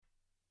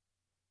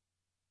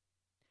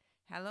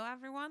Hello,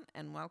 everyone,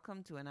 and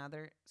welcome to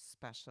another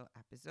special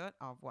episode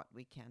of What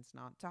We Can't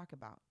Not Talk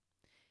About.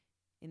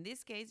 In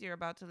this case, you're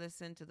about to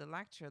listen to the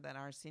lecture that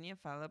our senior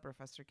fellow,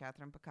 Professor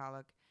Catherine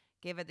Pakaluk,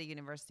 gave at the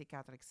University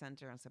Catholic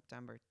Center on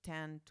September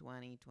 10,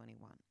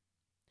 2021.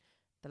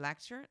 The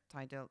lecture,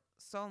 titled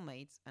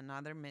Soulmates and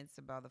Other Myths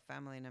About the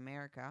Family in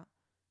America,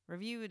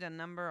 reviewed a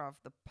number of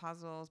the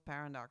puzzles,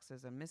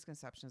 paradoxes, and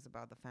misconceptions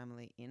about the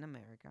family in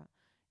America,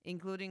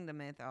 including the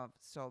myth of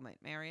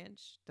soulmate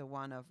marriage, the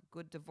one of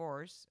good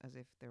divorce, as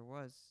if there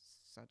was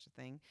such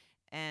a thing,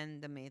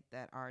 and the myth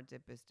that our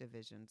deepest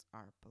divisions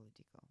are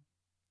political.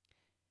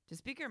 The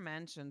speaker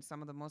mentioned some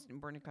of the most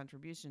important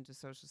contributions to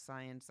social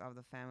science of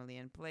the family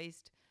and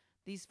placed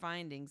these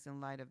findings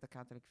in light of the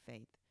Catholic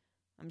faith.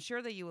 I'm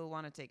sure that you will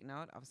want to take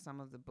note of some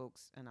of the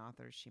books and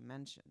authors she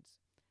mentions.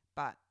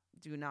 But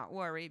do not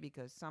worry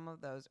because some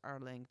of those are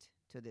linked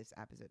to this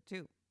episode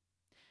too.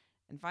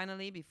 And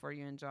finally, before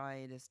you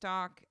enjoy this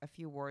talk, a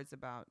few words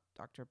about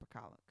Dr.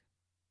 Pakaluk.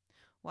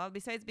 Well,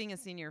 besides being a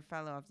senior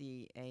fellow of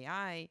the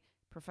AI,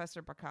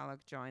 Professor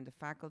Pakaluk joined the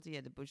faculty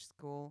at the Bush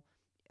School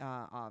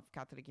of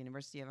Catholic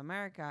University of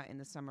America in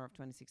the summer of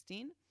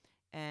 2016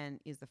 and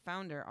is the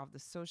founder of the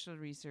Social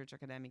Research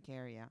Academic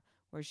Area,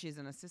 where she is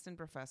an assistant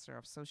professor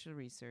of social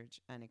research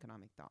and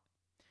economic thought.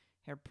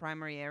 Her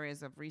primary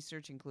areas of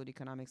research include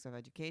economics of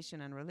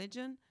education and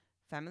religion,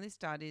 family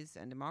studies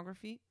and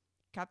demography,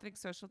 Catholic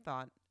social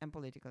thought, and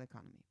political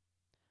economy.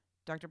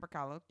 Dr.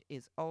 Pakaluk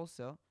is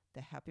also the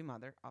happy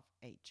mother of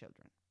 8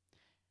 children.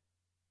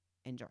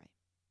 Enjoy.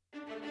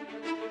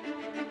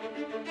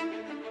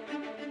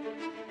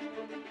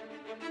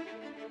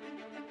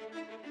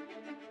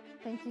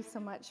 Thank you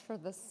so much for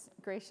this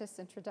gracious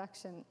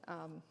introduction.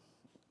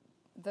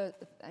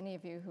 Any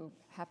of you who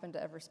happen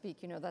to ever speak,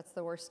 you know that's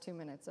the worst 2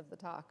 minutes of the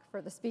talk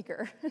for the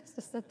speaker, is to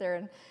sit there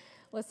and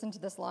listen to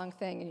this long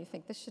thing, and you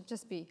think this should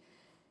just be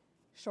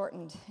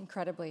shortened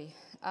incredibly.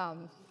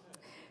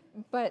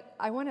 But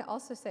I want to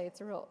also say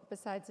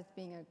besides it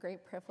being a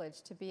great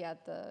privilege to be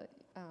at the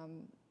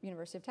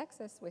University of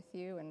Texas with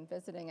you and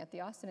visiting at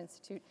the Austin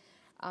Institute,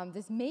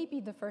 this may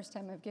be the first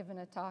time I've given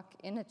a talk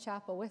in a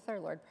chapel with our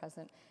Lord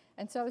present.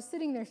 And so I was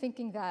sitting there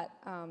thinking that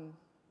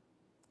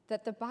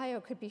that the bio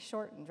could be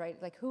shortened,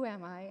 right? Like, who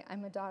am I?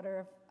 I'm a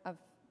daughter of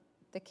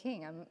the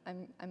King.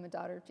 I'm a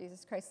daughter of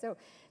Jesus Christ. So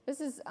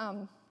this is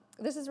a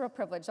real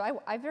privilege.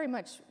 So I very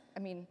much,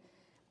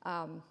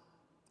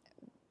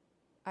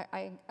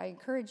 I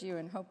encourage you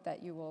and hope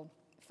that you will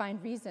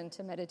find reason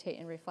to meditate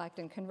and reflect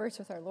and converse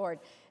with our Lord.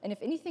 And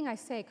if anything I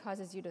say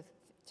causes you to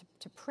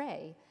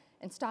pray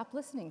and stop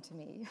listening to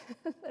me,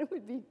 that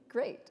would be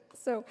great.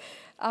 So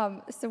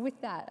with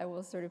that, I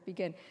will sort of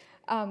begin.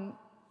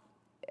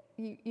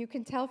 You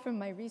can tell from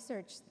my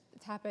research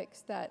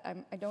topics that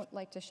I don't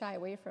like to shy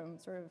away from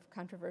sort of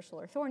controversial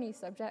or thorny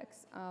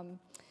subjects.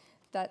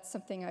 That's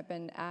something I've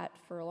been at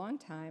for a long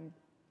time.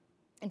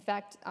 In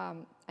fact,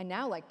 I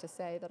now like to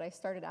say that I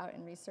started out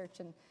in research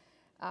in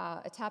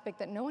a topic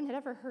that no one had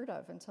ever heard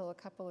of until a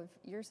couple of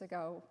years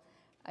ago.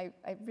 I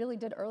really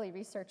did early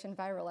research in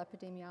viral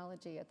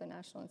epidemiology at the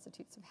National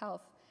Institutes of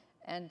Health,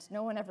 and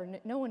no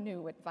one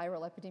knew what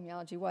viral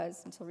epidemiology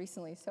was until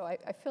recently. So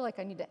I feel like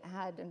I need to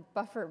add and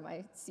buffer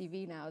my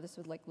CV now. This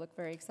would look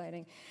very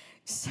exciting.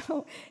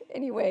 So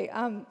anyway,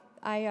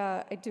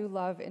 I do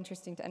love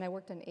and I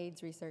worked on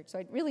AIDS research, so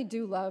I really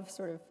do love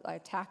sort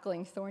of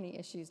tackling thorny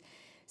issues.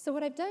 So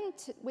what I've done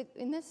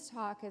in this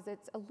talk is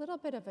it's a little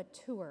bit of a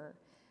tour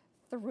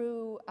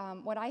through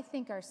what I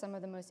think are some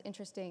of the most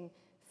interesting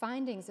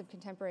findings of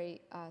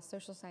contemporary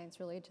social science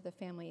related to the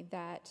family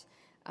that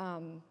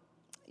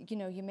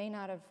you may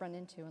not have run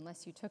into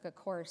unless you took a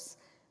course.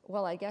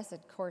 Well, I guess a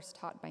course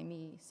taught by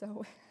me,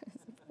 so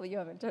well, you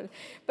haven't done it.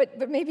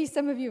 But maybe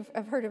some of you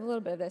have heard of a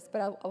little bit of this, but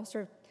I'll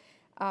sort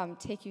of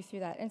take you through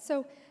that. And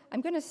so I'm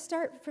going to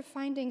start for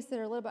findings that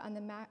are a little bit on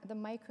the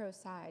micro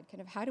side,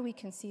 kind of how do we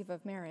conceive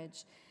of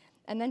marriage,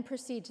 and then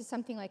proceed to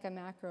something like a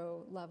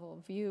macro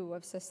level view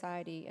of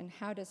society and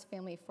how does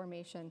family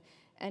formation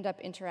end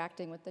up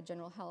interacting with the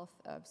general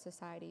health of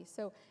society.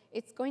 So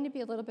it's going to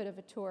be a little bit of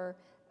a tour,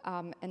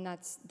 and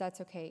that's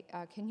okay.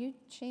 Can you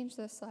change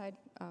this slide?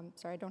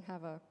 Sorry, I don't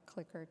have a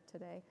clicker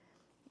today.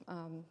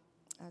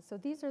 So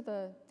these are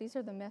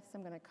the myths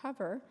I'm going to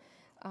cover.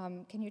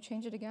 Can you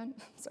change it again?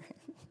 Sorry.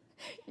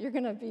 You're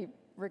going to be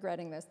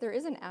regretting this. There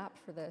is an app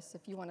for this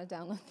if you want to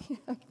download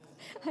the app.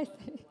 I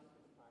think.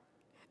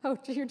 Oh,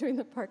 you're doing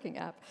the parking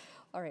app.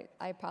 All right,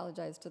 I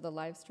apologize to the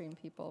live stream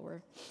people.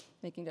 We're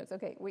making jokes.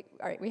 Okay,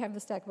 all right, we have the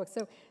stack book.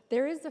 So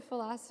there is a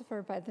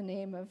philosopher by the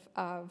name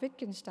of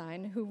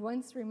Wittgenstein who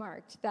once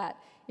remarked that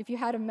if you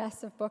had a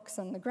mess of books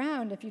on the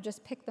ground, if you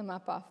just pick them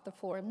up off the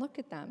floor and look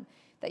at them,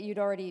 that you'd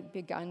already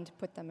begun to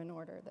put them in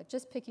order, that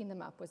just picking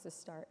them up was a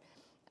start.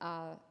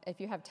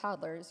 If you have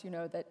toddlers, you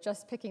know that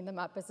just picking them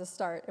up is a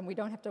start, and we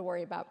don't have to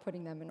worry about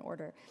putting them in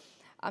order.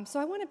 So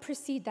I want to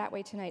proceed that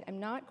way tonight. I'm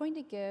not going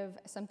to give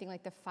something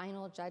like the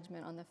final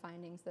judgment on the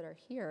findings that are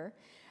here,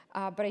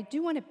 but I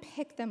do want to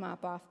pick them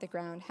up off the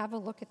ground, have a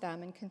look at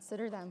them, and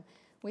consider them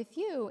with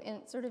you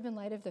in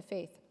light of the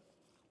faith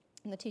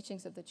and the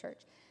teachings of the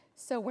church.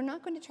 So we're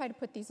not going to try to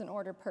put these in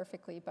order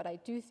perfectly, but I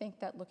do think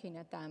that looking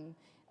at them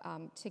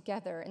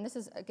together, and this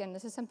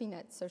is something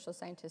that social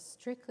scientists,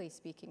 strictly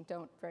speaking,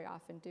 don't very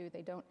often do.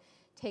 They don't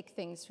take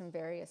things from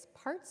various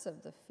parts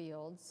of the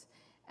fields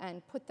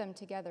and put them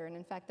together. And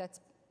in fact,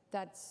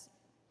 it's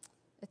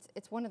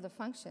one of the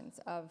functions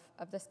of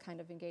this kind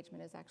of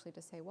engagement, is actually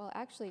to say, well,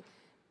 actually,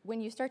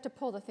 when you start to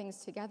pull the things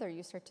together,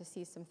 you start to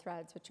see some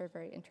threads, which are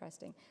very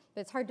interesting.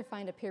 But it's hard to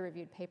find a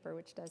peer-reviewed paper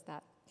which does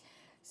that.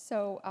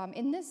 So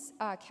in this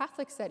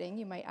Catholic setting,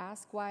 you might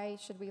ask, why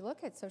should we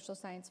look at social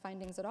science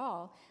findings at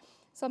all?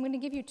 So I'm going to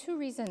give you two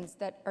reasons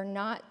that are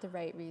not the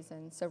right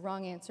reasons, so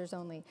wrong answers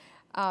only,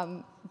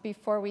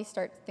 before we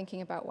start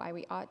thinking about why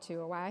we ought to,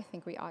 or why I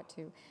think we ought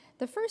to.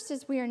 The first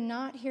is, we are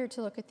not here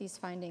to look at these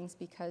findings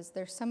because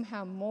they're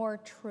somehow more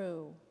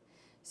true.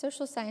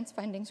 Social science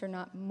findings are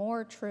not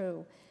more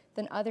true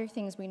than other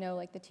things we know,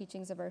 like the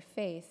teachings of our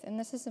faith, and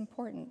this is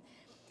important.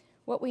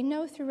 What we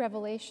know through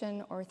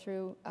revelation or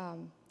through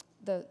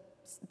the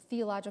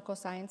theological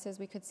sciences,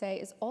 we could say,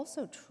 is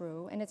also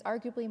true, and it's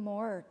arguably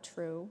more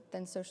true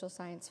than social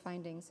science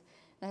findings.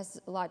 It has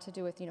a lot to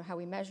do with, how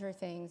we measure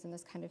things and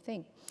this kind of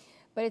thing.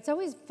 But I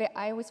always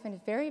find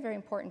it very, very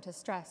important to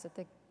stress at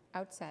the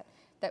outset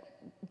that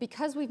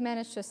because we've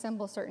managed to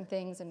assemble certain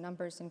things in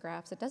numbers and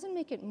graphs, it doesn't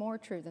make it more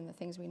true than the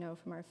things we know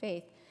from our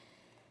faith.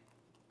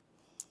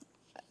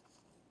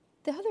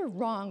 The other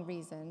wrong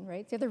reason,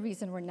 right, the other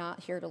reason we're not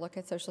here to look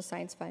at social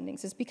science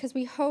findings is because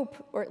we hope,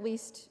 or at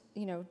least,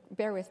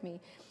 bear with me,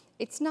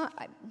 it's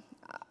not,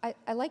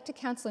 I like to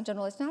counsel in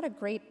general, it's not a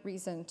great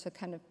reason to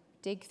kind of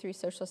dig through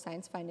social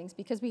science findings,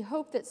 because we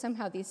hope that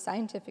somehow these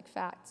scientific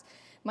facts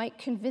might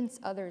convince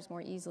others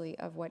more easily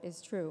of what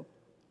is true.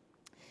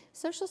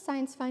 Social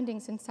science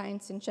findings and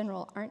science in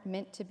general aren't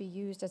meant to be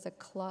used as a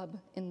club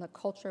in the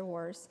culture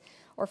wars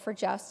or for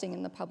jousting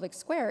in the public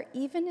square,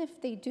 even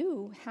if they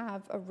do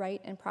have a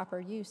right and proper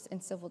use in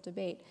civil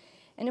debate.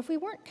 And if we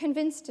weren't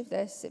convinced of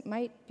this, it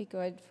might be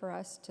good for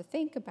us to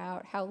think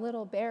about how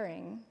little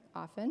bearing,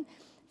 often,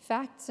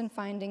 facts and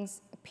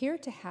findings appear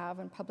to have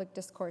on public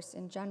discourse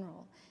in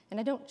general. And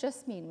I don't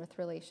just mean with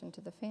relation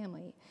to the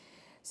family.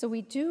 So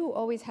we do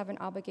always have an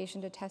obligation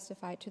to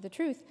testify to the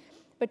truth,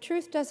 but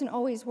truth doesn't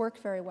always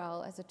work very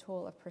well as a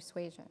tool of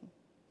persuasion,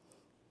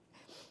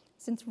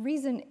 since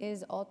reason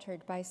is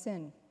altered by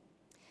sin.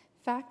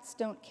 Facts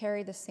don't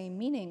carry the same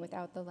meaning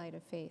without the light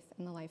of faith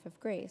and the life of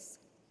grace.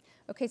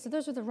 Okay, so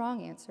those are the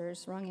wrong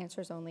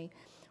answers only.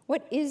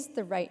 What is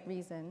the right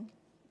reason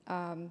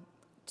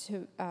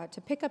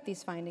to pick up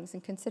these findings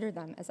and consider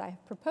them as I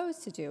have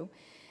proposed to do?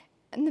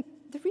 And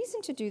the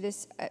reason to do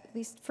this, at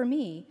least for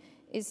me,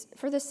 is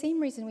for the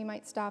same reason we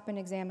might stop and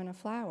examine a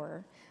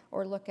flower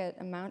or look at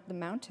the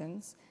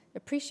mountains,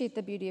 appreciate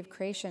the beauty of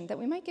creation, that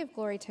we might give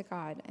glory to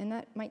God. And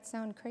that might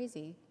sound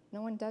crazy.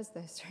 No one does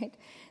this, right?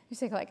 You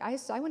say, like,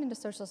 I went into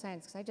social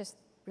science because I just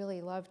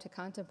really love to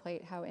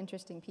contemplate how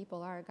interesting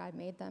people are. God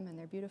made them, and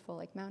they're beautiful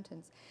like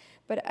mountains.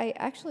 But I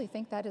actually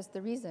think that is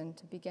the reason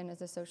to begin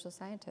as a social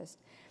scientist.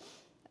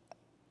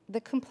 The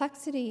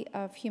complexity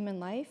of human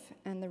life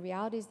and the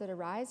realities that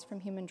arise from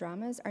human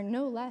dramas are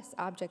no less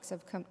objects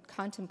of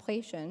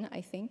contemplation,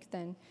 I think,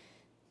 than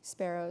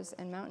sparrows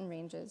and mountain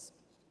ranges.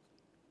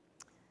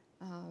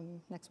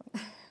 Next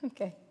one.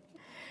 Okay.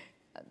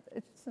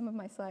 Some of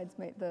my slides,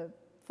 the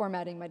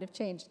formatting might have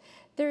changed.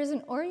 There is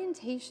an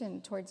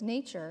orientation towards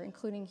nature,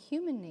 including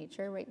human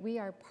nature, right? We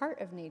are part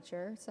of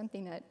nature,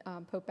 something that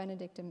Pope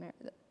Benedict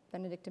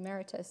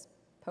Emeritus,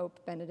 Pope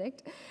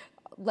Benedict,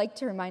 liked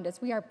to remind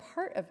us. We are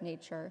part of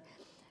nature.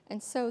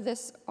 And so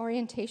this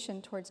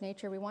orientation towards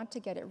nature, we want to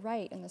get it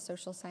right in the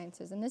social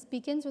sciences. And this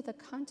begins with a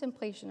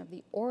contemplation of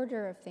the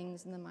order of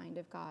things in the mind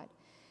of God,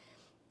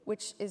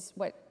 which is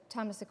what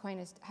Thomas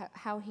Aquinas,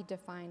 how he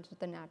defined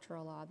the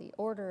natural law, the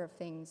order of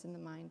things in the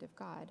mind of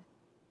God.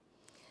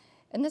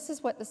 And this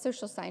is what the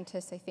social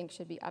scientists, I think,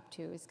 should be up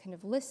to, is kind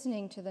of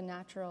listening to the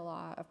natural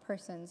law of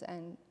persons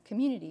and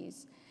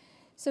communities.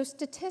 So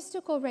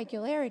statistical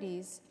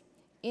regularities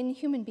in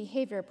human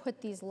behavior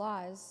put these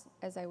laws,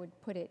 as I would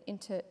put it,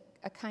 into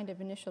a kind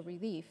of initial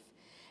relief.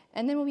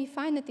 And then when we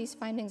find that these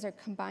findings are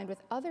combined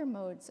with other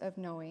modes of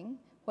knowing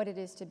what it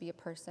is to be a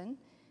person,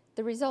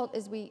 the result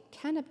is we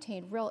can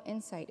obtain real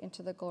insight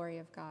into the glory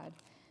of God.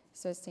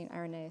 So as St.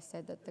 Irenaeus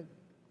said, that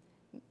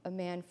a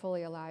man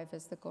fully alive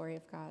is the glory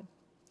of God.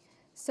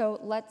 So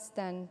let's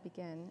then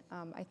begin.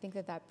 I think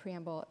that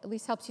preamble at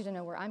least helps you to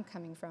know where I'm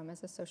coming from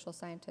as a social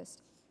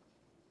scientist.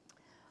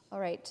 All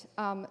right,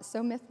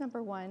 so myth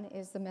number one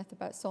is the myth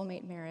about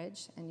soulmate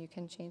marriage, and you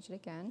can change it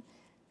again.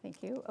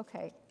 Thank you.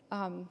 Okay,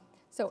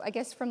 so I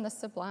guess from the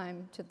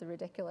sublime to the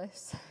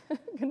ridiculous,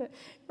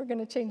 we're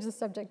gonna change the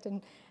subject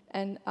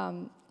and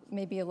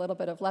maybe a little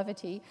bit of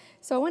levity.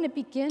 So I want to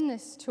begin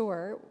this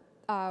tour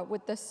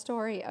with the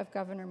story of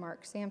Governor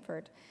Mark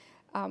Sanford.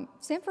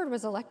 Sanford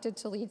was elected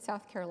to lead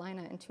South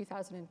Carolina in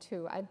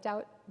 2002. I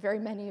doubt very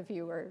many of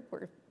you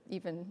were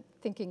even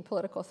thinking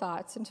political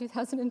thoughts in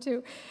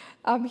 2002.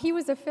 He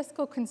was a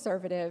fiscal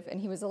conservative, and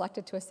he was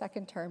elected to a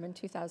second term in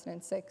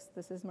 2006.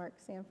 This is Mark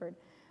Sanford.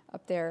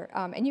 up there.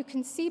 And you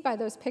can see by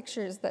those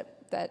pictures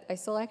that I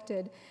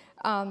selected,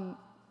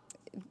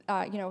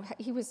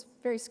 he was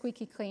very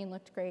squeaky clean,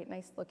 looked great,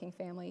 nice-looking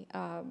family.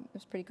 It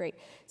was pretty great.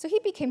 So he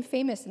became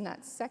famous in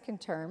that second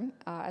term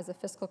as a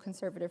fiscal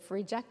conservative for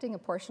rejecting a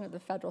portion of the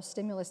federal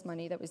stimulus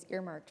money that was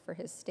earmarked for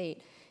his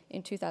state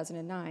in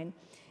 2009.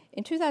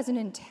 In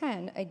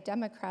 2010, a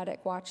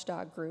Democratic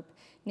watchdog group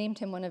named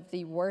him one of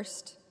the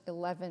worst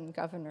 11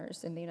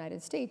 governors in the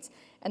United States,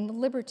 and the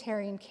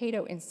Libertarian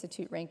Cato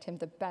Institute ranked him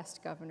the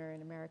best governor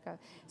in America.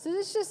 So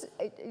this just,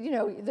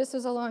 this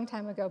was a long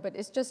time ago, but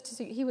it's just to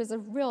see, he was a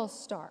real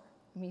star.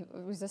 I mean,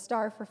 he was a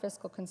star for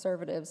fiscal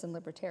conservatives and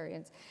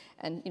libertarians,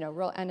 and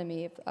real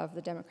enemy of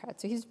the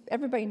Democrats. So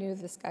everybody knew who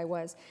this guy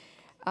was.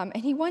 And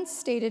he once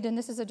stated, and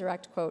this is a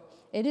direct quote,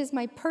 "It is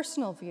my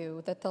personal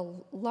view that the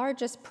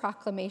largest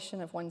proclamation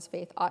of one's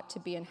faith ought to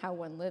be in how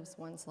one lives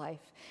one's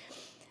life."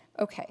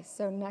 Okay,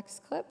 so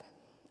next clip.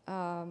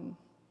 So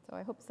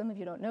I hope some of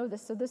you don't know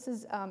this. So this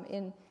is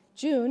in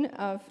June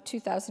of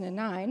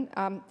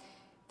 2009.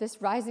 This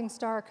rising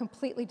star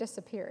completely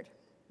disappeared.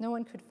 No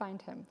one could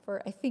find him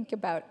for, I think,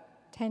 about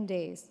 10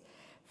 days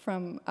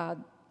from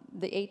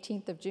the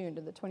 18th of June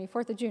to the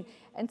 24th of June.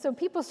 And so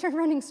people started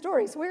running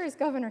stories. Where is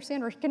Governor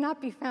Sanders? He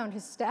cannot be found.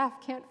 His staff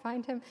can't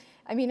find him.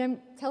 I mean,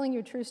 I'm telling you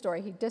a true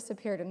story. He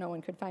disappeared and no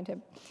one could find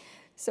him.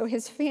 So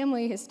his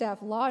family, his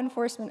staff, law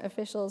enforcement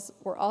officials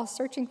were all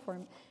searching for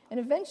him. And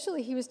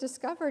eventually he was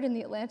discovered in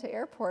the Atlanta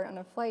airport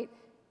on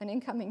an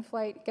incoming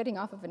flight, getting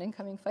off of an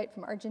incoming flight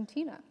from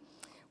Argentina,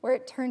 where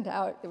it turned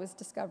out it was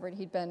discovered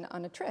he'd been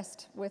on a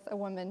tryst with a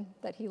woman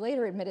that he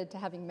later admitted to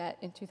having met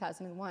in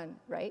 2001,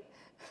 right?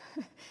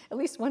 At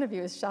least one of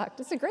you is shocked.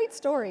 It's a great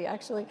story,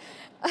 actually.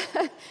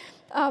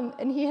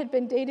 And he had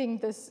been dating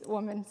this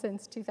woman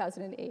since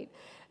 2008.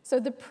 So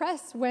the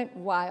press went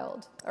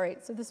wild, all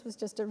right? So this was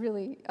just a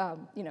really,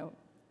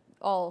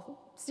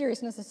 all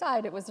seriousness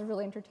aside, it was a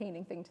really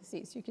entertaining thing to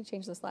see. So you could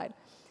change the slide.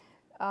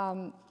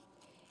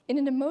 In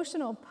an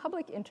emotional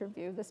public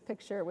interview, this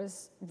picture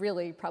was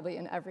really probably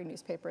in every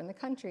newspaper in the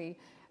country.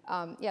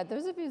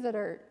 Those of you that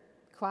are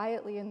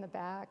quietly in the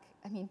back,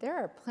 I mean, there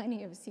are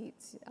plenty of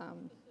seats.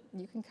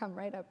 You can come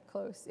right up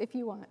close if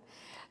you want.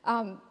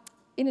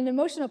 In an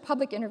emotional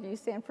public interview,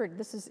 Sanford,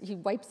 he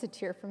wipes a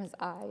tear from his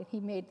eye. He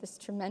made this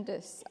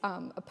tremendous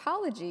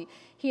apology.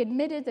 He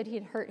admitted that he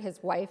had hurt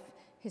his wife,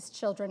 his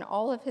children,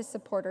 all of his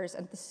supporters,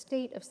 and the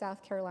state of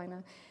South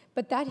Carolina,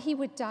 but that he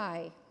would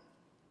die,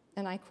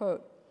 and I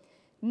quote,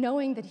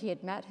 knowing that he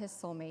had met his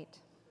soulmate.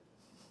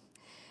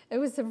 It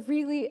was a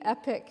really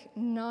epic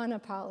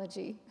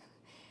non-apology.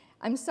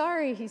 "I'm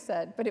sorry," he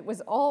said, "but it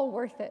was all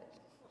worth it."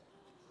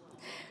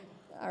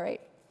 All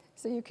right,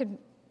 so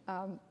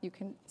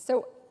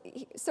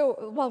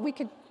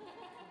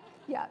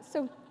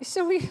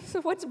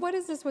what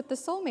is this with the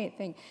soulmate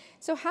thing?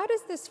 So how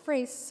does this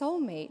phrase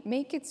soulmate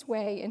make its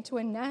way into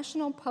a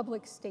national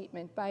public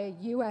statement by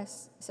a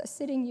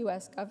sitting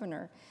U.S.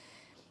 governor?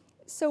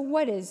 So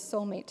what is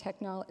soulmate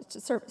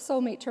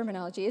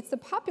terminology? It's the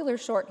popular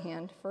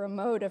shorthand for a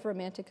mode of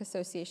romantic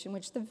association,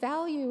 which the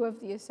value of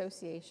the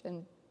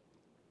association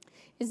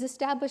is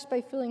established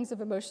by feelings of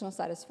emotional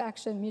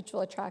satisfaction,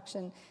 mutual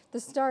attraction. The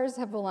stars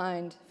have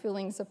aligned,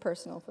 feelings of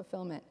personal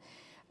fulfillment.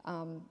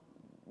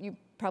 You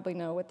probably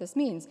know what this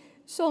means.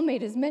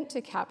 Soulmate is meant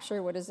to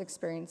capture what is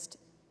experienced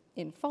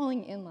in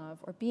falling in love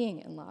or being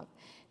in love.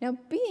 Now,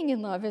 being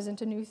in love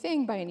isn't a new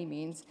thing by any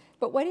means,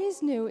 but what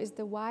is new is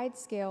the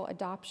wide-scale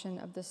adoption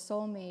of the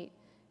soulmate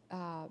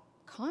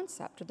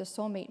concept or the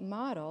soulmate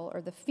model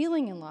or the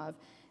feeling in love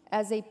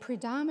as a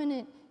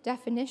predominant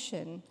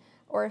definition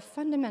or a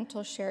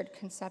fundamental shared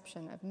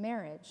conception of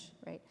marriage,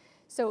 right?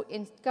 So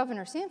in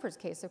Governor Sanford's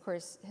case, of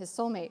course, his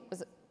soulmate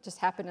just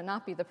happened to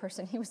not be the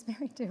person he was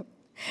married to.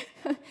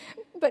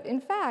 But in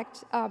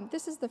fact,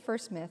 this is the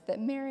first myth, that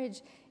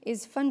marriage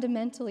is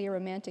fundamentally a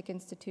romantic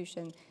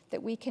institution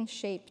that we can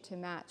shape to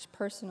match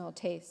personal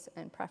tastes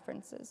and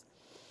preferences.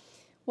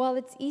 While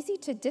it's easy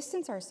to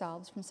distance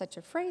ourselves from such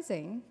a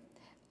phrasing,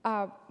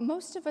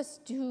 most of us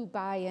do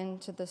buy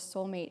into the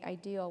soulmate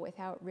ideal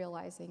without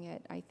realizing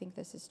it. I think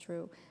this is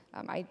true.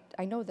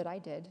 I know that I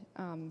did.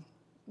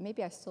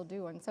 Maybe I still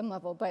do on some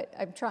level, but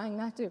I'm trying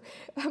not to.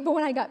 But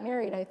when I got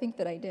married, I think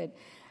that I did.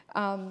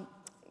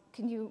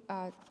 Can you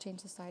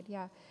change the slide?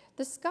 Yeah.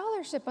 The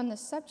scholarship on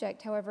this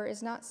subject, however,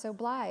 is not so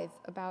blithe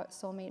about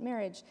soulmate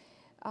marriage.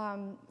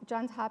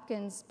 Johns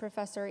Hopkins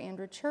professor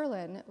Andrew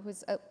Cherlin,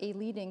 who's a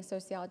leading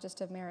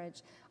sociologist of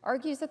marriage,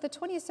 argues that the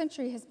 20th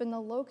century has been the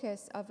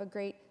locus of a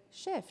great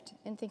shift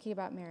in thinking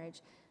about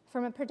marriage,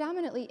 from a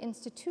predominantly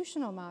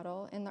institutional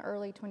model in the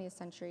early 20th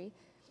century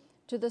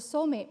to the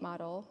soulmate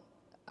model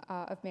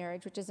of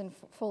marriage, which is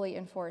fully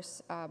in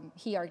force,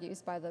 he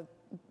argues, by the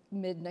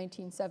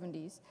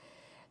mid-1970s.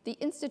 The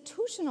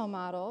institutional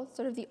model,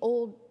 sort of the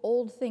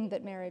old thing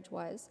that marriage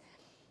was,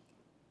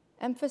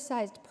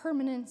 emphasized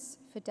permanence,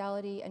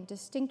 fidelity, and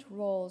distinct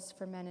roles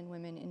for men and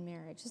women in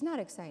marriage. It's not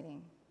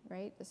exciting,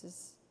 right? This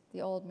is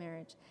the old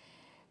marriage.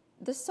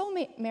 The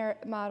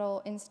soulmate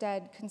model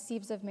instead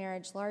conceives of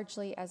marriage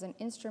largely as an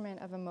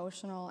instrument of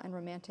emotional and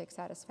romantic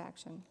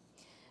satisfaction.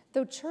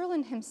 though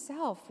Cherlin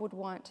himself would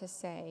want to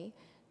say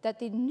that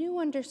the new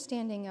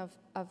understanding of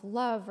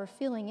love or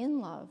feeling in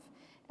love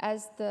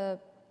as the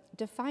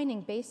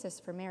defining basis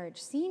for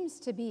marriage seems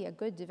to be a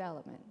good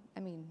development. I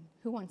mean,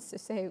 who wants to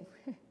say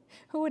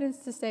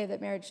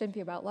that marriage shouldn't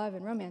be about love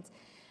and romance?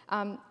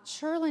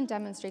 Cherlin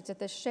demonstrates that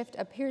this shift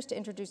appears to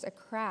introduce a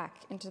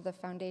crack into the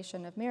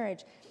foundation of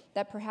marriage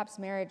that perhaps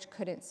marriage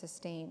couldn't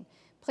sustain,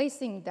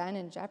 placing then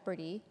in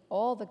jeopardy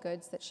all the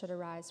goods that should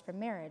arise from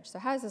marriage. So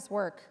how does this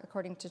work,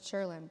 according to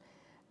Cherlin?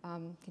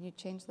 Can you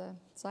change the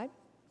slide?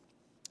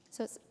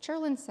 So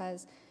Cherlin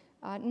says,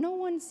 no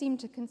one seemed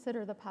to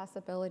consider the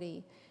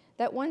possibility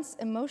that once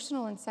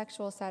emotional and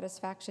sexual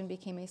satisfaction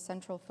became a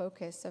central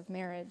focus of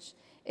marriage,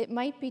 it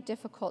might be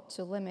difficult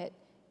to limit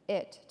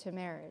it to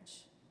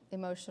marriage,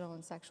 emotional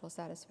and sexual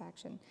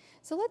satisfaction.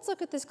 So let's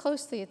look at this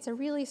closely. It's a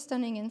really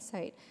stunning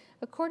insight.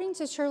 According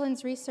to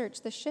Cherlin's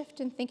research, the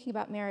shift in thinking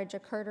about marriage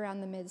occurred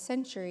around the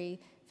mid-century,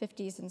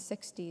 50s and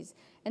 60s,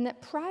 and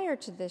that prior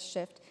to this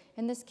shift,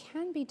 and this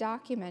can be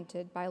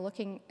documented by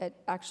looking at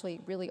actually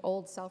really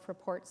old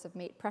self-reports of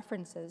mate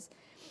preferences,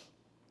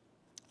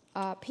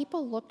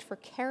 people looked for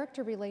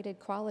character-related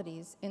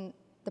qualities in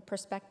the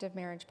prospective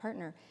marriage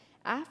partner.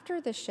 After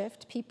the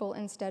shift, people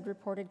instead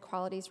reported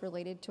qualities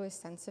related to a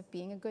sense of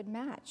being a good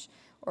match,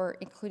 or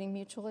including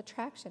mutual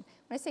attraction.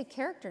 When I say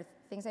character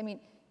things, I mean,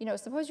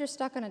 suppose you're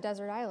stuck on a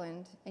desert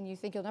island and you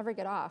think you'll never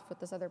get off with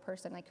this other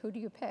person. Like, who do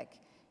you pick?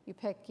 You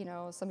pick,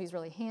 somebody who's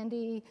really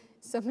handy,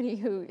 somebody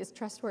who is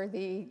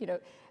trustworthy.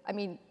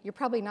 You're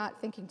probably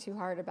not thinking too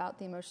hard about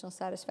the emotional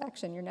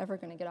satisfaction. You're never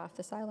going to get off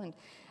this island.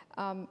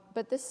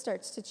 But this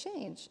starts to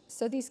change.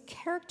 So these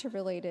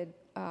character-related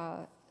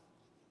start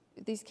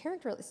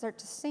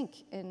to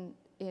sink in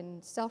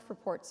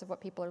self-reports of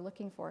what people are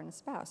looking for in a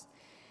spouse.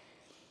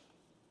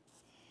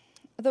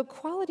 Though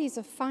qualities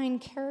of fine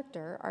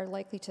character are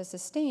likely to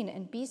sustain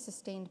and be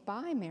sustained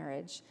by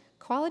marriage,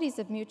 qualities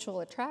of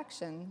mutual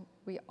attraction,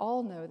 we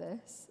all know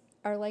this,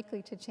 are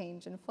likely to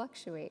change and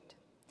fluctuate.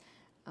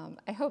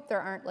 I hope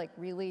there aren't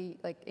really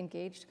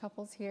engaged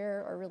couples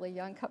here or really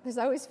young couples.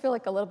 I always feel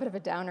like a little bit of a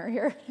downer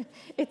here.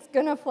 It's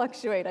gonna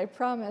fluctuate, I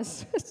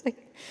promise. It's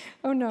like,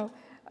 oh no.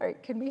 All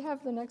right, can we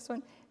have the next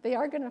one? They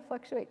are gonna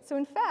fluctuate. So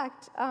in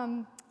fact,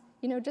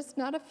 just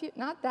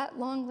not that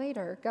long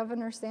later,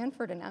 Governor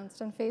Sanford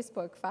announced on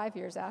Facebook 5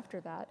 years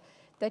after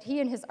that he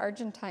and his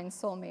Argentine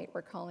soulmate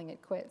were calling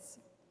it quits.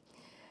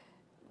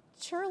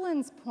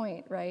 Cherlin's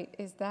point, right,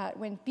 is that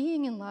when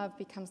being in love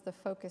becomes the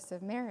focus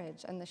of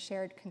marriage and the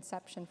shared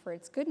conception for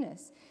its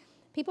goodness,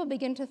 people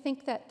begin to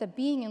think that the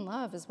being in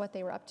love is what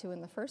they were up to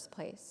in the first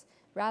place,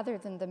 rather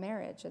than the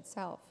marriage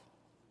itself.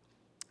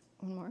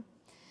 One more.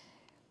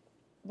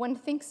 One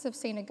thinks of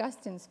St.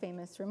 Augustine's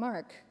famous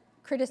remark,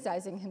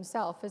 criticizing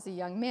himself as a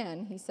young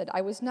man. He said,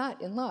 "I was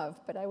not in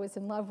love, but I was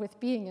in love with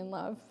being in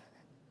love."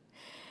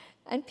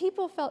 And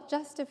people felt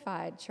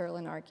justified,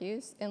 Cherlin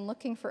argues, in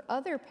looking for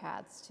other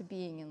paths to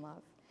being in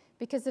love.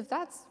 Because if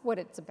that's what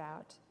it's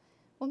about,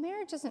 well,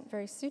 marriage isn't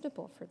very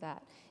suitable for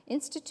that.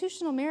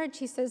 Institutional marriage,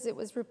 he says, it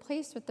was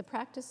replaced with the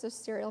practice of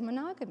serial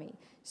monogamy,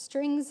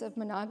 strings of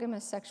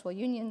monogamous sexual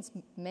unions,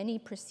 many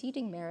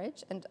preceding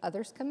marriage and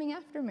others coming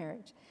after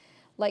marriage,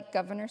 like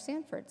Governor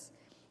Sanford's.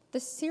 The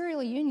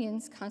serial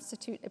unions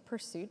constitute a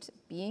pursuit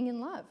of being in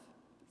love,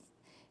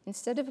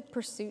 instead of a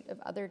pursuit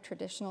of other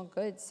traditional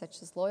goods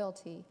such as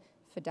loyalty,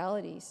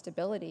 fidelity,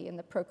 stability, and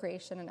the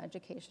procreation and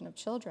education of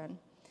children.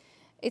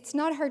 It's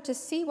not hard to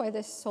see why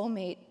this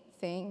soulmate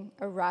thing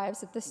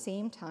arrives at the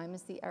same time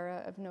as the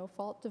era of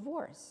no-fault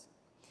divorce.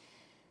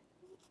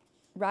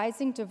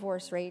 Rising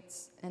divorce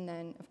rates, and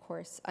then, of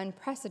course,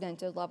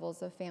 unprecedented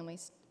levels of family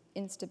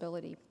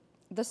instability.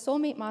 The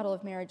soulmate model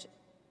of marriage,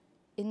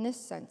 in this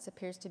sense,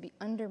 appears to be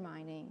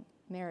undermining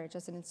marriage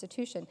as an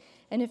institution.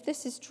 And if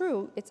this is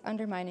true, it's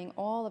undermining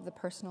all of the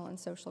personal and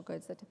social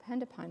goods that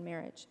depend upon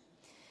marriage.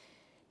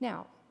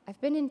 Now,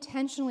 I've been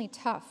intentionally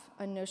tough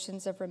on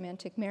notions of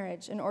romantic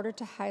marriage in order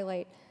to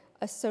highlight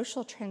a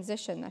social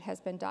transition that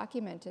has been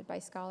documented by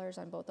scholars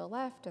on both the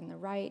left and the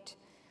right.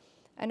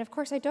 And of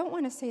course, I don't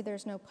want to say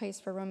there's no place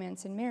for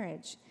romance in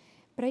marriage,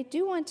 but I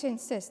do want to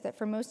insist that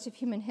for most of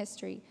human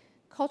history,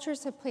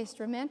 cultures have placed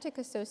romantic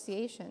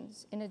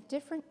associations in a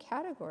different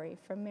category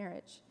from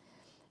marriage.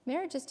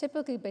 Marriage has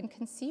typically been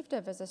conceived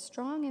of as a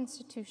strong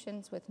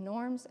institution with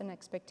norms and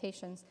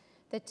expectations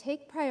that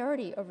take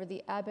priority over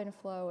the ebb and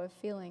flow of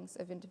feelings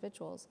of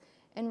individuals,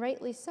 and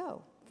rightly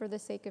so, for the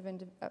sake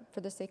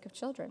of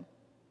children.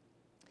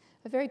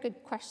 A very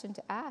good question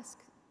to ask,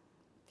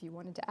 if you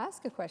wanted to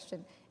ask a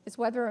question, is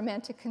whether a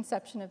romantic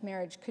conception of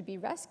marriage could be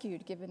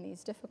rescued given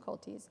these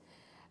difficulties.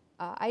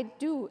 I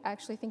do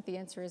actually think the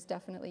answer is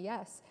definitely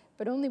yes,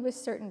 but only with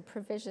certain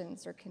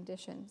provisions or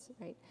conditions,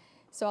 right?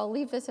 So I'll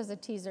leave this as a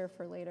teaser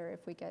for later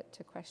if we get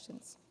to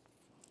questions.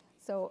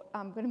 So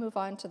I'm going to move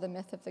on to the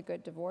myth of the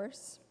good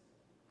divorce.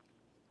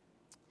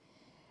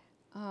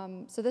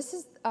 So this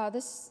is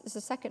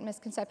the second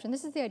misconception.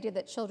 This is the idea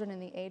that children in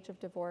the age of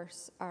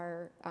divorce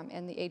are,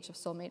 and the age of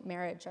soulmate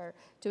marriage are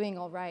doing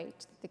all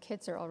right. The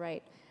kids are all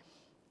right.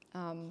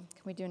 Can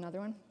we do another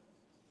one?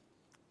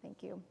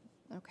 Thank you.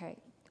 Okay.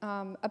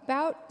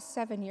 About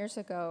 7 years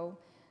ago,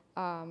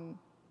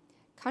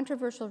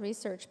 controversial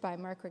research by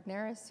Mark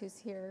Rigneris, who's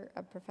here,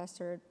 a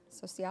professor of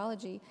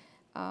sociology,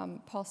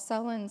 Paul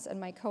Sullins, and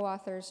my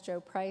co-authors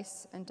Joe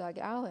Price and Doug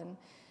Allen,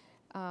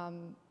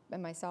 and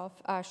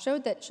myself,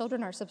 showed that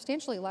children are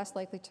substantially less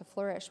likely to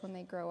flourish when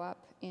they grow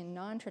up in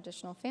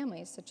non-traditional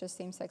families, such as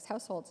same-sex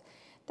households.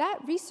 That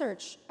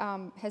research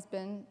has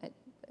been,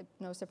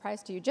 no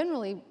surprise to you,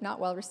 generally not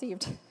well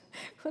received,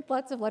 with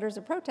lots of letters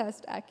of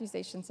protest,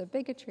 accusations of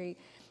bigotry,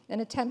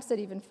 and attempts at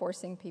even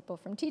forcing people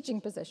from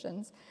teaching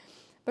positions.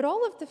 But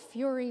all of the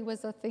fury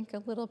was, I think,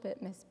 a little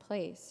bit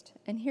misplaced.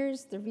 And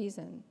here's the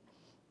reason.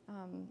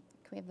 Can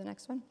we have the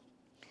next one?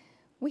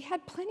 We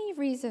had plenty of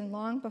reason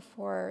long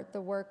before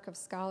the work of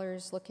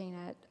scholars looking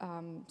at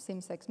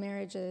same-sex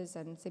marriages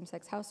and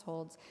same-sex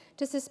households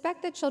to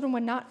suspect that children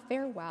would not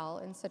fare well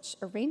in such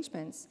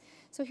arrangements.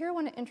 So here I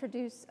want to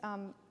introduce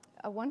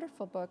a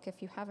wonderful book,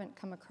 if you haven't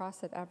come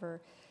across it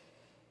ever,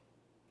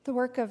 the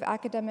work of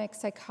academic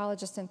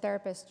psychologist and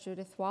therapist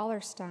Judith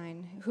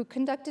Wallerstein, who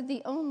conducted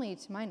the only,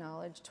 to my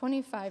knowledge,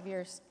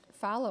 25-year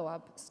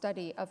follow-up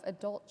study of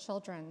adult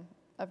children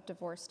of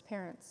divorced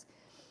parents.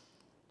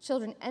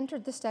 Children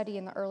entered the study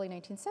in the early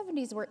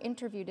 1970s, were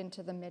interviewed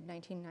into the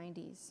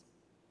mid-1990s.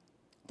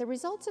 The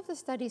results of the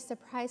study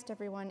surprised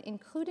everyone,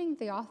 including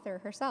the author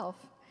herself.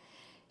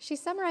 She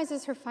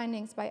summarizes her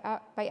findings by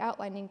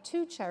outlining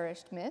two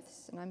cherished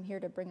myths, and I'm here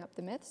to bring up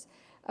the myths,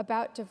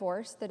 about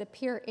divorce that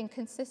appear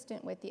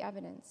inconsistent with the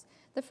evidence.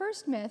 The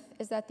first myth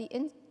is that the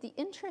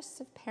interests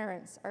of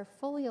parents are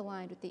fully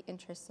aligned with the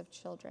interests of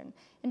children.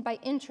 And by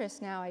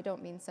interest now, I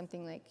don't mean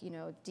something like,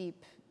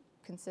 deep,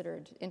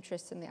 considered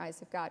interests in the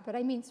eyes of God, but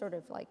I mean sort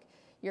of like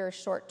your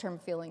short-term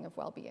feeling of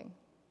well-being,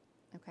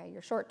 okay?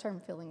 Your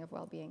short-term feeling of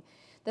well-being.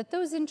 That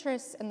those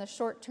interests and the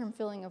short-term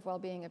feeling of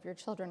well-being of your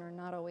children are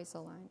not always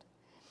aligned.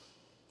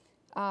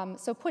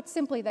 So put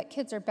simply, that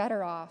kids are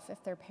better off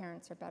if their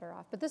parents are better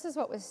off. But this is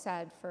what was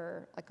said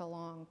for like a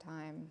long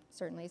time,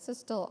 certainly. It's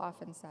still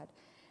often said.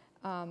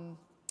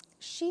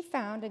 She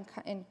found,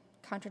 in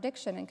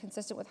contradiction and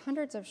consistent with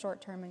hundreds of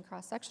short-term and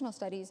cross-sectional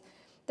studies,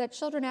 that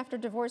children after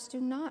divorce do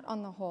not,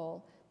 on the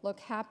whole, look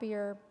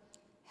happier,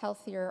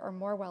 healthier, or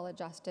more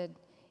well-adjusted,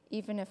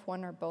 even if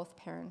one or both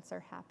parents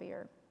are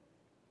happier.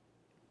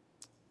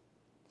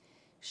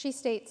 She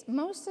states,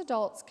 most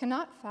adults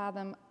cannot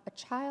fathom a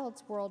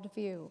child's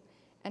worldview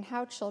and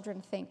how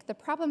children think. The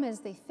problem is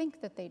they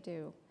think that they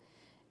do.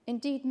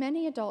 Indeed,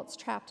 many adults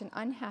trapped in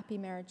unhappy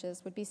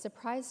marriages would be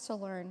surprised to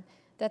learn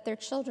that their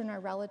children are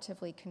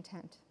relatively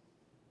content.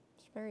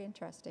 It's very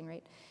interesting,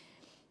 right?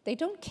 They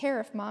don't care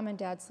if mom and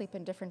dad sleep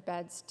in different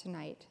beds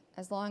tonight,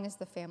 as long as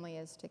the family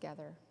is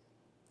together.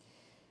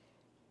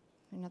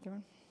 Another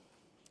one.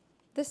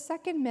 The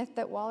second myth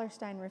that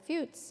Wallerstein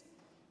refutes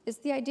is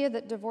the idea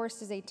that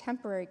divorce is a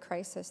temporary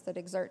crisis that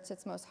exerts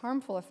its most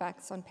harmful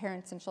effects on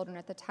parents and children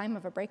at the time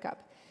of a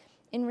breakup.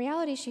 In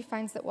reality, she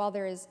finds that while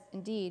there is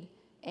indeed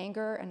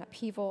anger and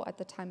upheaval at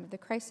the time of the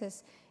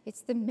crisis,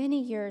 it's the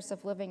many years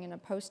of living in a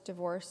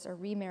post-divorce or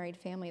remarried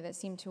family that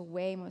seem to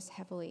weigh most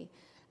heavily,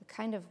 a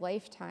kind of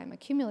lifetime,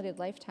 accumulated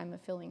lifetime of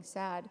feeling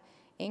sad,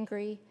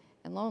 angry,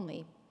 and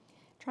lonely,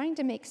 trying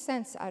to make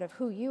sense out of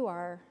who you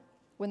are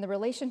when the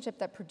relationship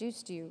that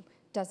produced you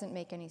doesn't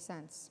make any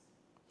sense.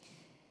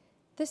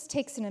 This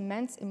takes an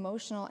immense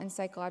emotional and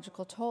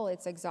psychological toll.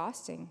 It's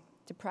exhausting,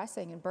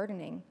 depressing, and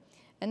burdening,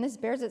 and this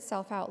bears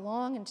itself out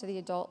long into the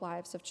adult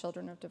lives of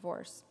children of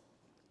divorce.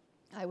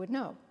 I would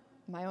know.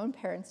 My own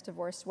parents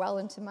divorced well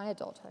into my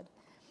adulthood.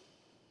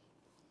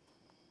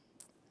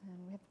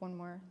 And we have one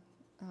more.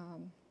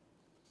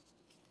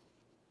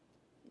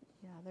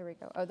 There we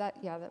go. That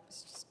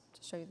was just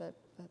to show you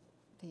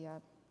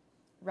the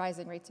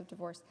rising rates of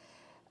divorce.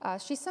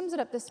 She sums it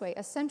up this way.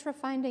 A central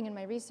finding in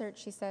my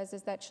research, she says,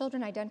 is that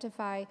children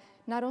identify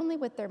not only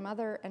with their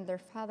mother and their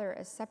father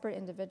as separate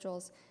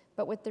individuals,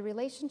 but with the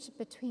relationship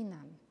between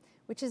them,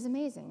 which is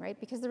amazing, right?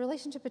 Because the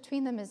relationship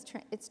between them is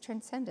it's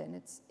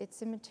transcendent.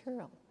 It's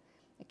immaterial.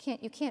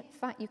 You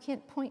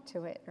can't point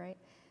to it, right?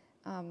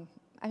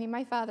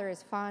 My father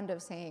is fond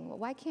of saying, well,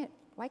 why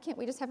can't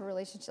we just have a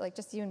relationship like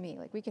just you and me?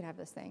 Like we can have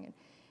this thing.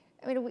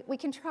 And we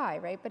can try,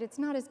 right? But it's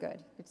not as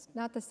good. It's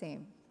not the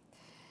same.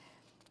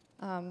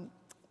 Can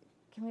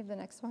we have the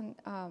next one?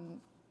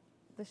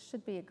 This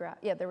should be a graph.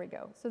 Yeah, there we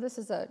go. So this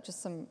is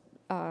just some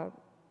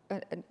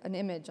an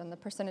image on the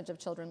percentage of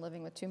children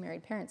living with two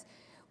married parents.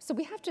 So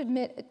we have to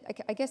admit,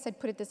 I guess I'd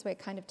put it this way, a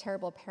kind of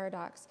terrible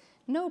paradox.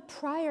 No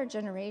prior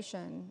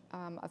generation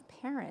of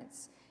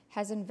parents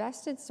has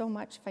invested so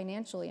much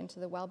financially into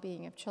the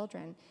well-being of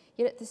children,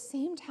 yet at the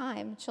same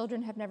time,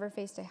 children have never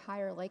faced a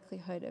higher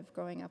likelihood of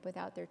growing up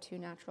without their two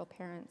natural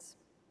parents.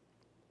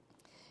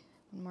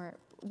 One more.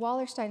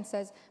 Wallerstein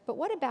says, but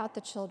what about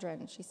the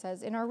children? She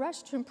says, in our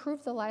rush to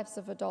improve the lives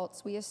of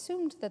adults, we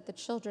assumed that the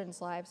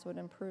children's lives would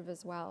improve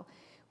as well.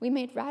 We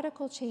made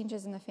radical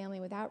changes in the family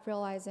without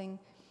realizing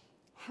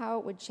how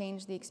it would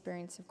change the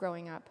experience of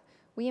growing up.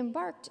 We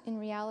embarked, in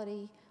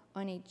reality,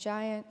 on a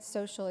giant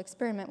social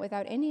experiment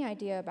without any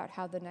idea about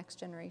how the next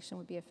generation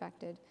would be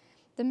affected.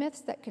 The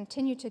myths that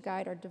continue to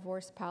guide our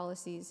divorce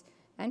policies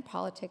and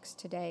politics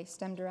today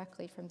stem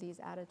directly from these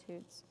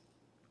attitudes.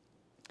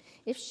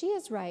 If she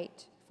is right,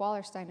 if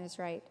Wallerstein is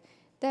right,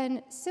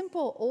 then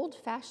simple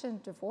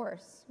old-fashioned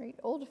divorce, right,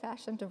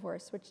 old-fashioned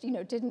divorce, which,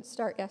 didn't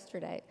start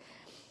yesterday,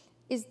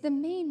 is the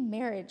main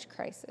marriage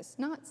crisis,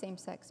 not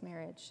same-sex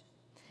marriage.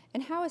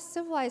 And how a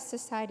civilized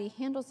society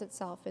handles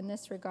itself in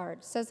this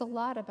regard says a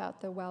lot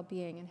about the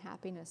well-being and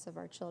happiness of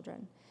our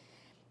children.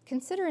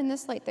 Consider in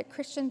this light that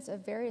Christians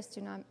of various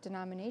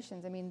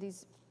denominations,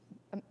 these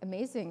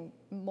amazing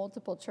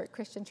multiple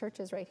Christian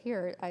churches right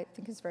here, I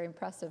think is very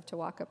impressive to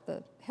walk up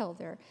the hill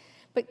there.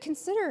 But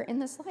consider in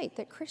this light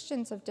that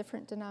Christians of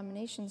different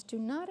denominations do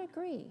not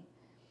agree.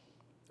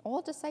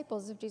 All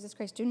disciples of Jesus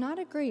Christ do not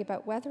agree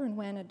about whether and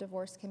when a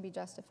divorce can be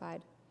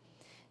justified.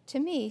 To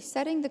me,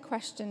 setting the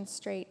question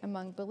straight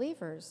among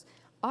believers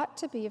ought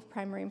to be of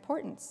primary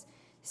importance.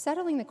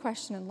 Settling the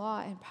question in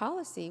law and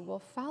policy will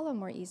follow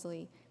more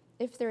easily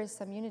if there is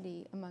some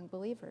unity among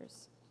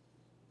believers.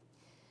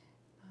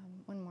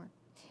 One more.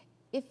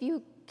 If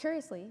you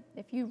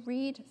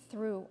read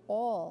through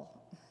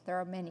there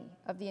are many,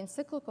 of the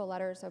encyclical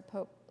letters of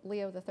Pope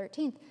Leo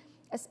XIII,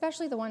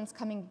 especially the ones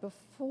coming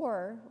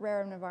before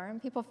Rerum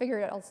Novarum, people figure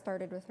it all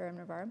started with Rerum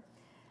Novarum,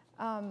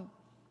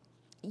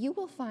 you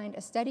will find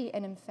a steady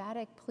and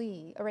emphatic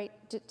plea. All right,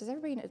 does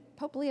everybody know?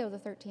 Pope Leo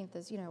XIII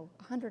is,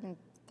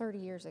 130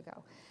 years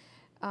ago.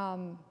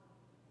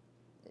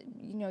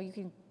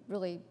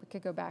 We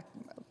could go back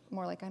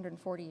more like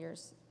 140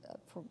 years.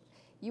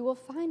 You will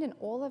find in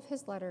all of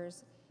his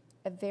letters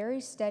a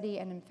very steady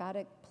and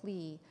emphatic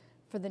plea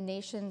for the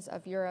nations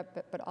of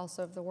Europe, but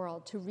also of the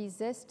world, to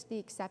resist the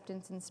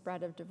acceptance and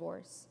spread of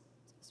divorce.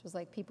 This was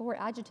like people were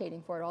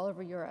agitating for it all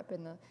over Europe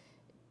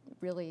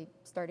really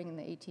starting in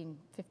the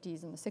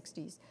 1850s and the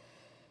 60s.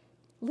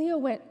 Leo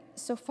went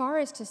so far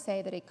as to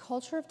say that a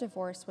culture of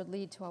divorce would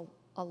lead to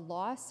a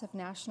loss of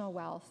national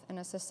wealth and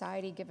a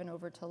society given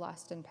over to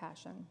lust and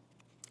passion.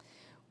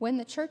 When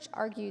the church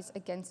argues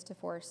against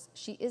divorce,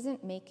 she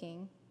isn't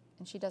making,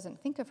 and she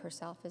doesn't think of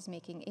herself as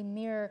making, a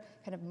mere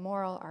kind of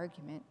moral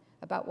argument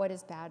about what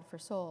is bad for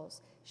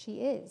souls.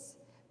 She is,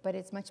 but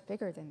it's much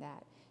bigger than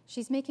that.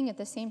 She's making at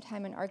the same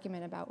time an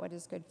argument about what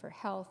is good for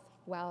health,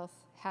 wealth,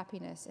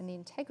 happiness, and the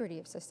integrity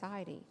of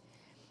society,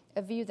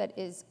 a view that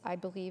is, I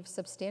believe,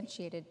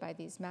 substantiated by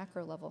these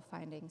macro-level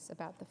findings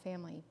about the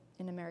family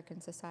in American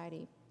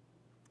society.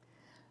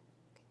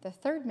 The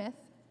third myth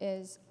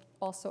is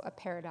also a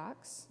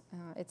paradox.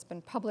 It's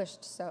been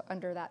published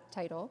under that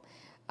title.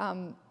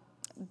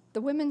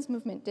 The women's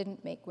movement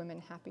didn't make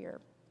women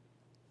happier.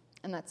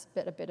 And that's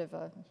a bit of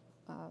a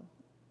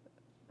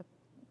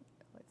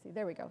let's see,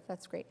 there we go,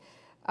 that's great.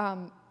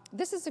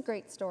 This is a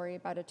great story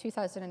about a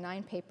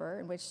 2009 paper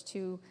in which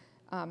two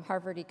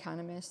Harvard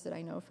economists that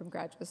I know from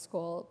graduate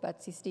school,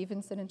 Betsy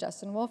Stevenson and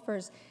Justin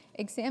Wolfers,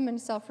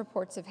 examined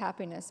self-reports of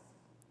happiness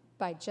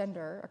by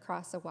gender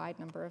across a wide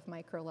number of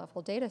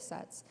micro-level data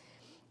sets.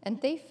 And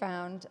they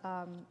found,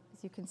 as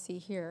you can see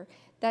here,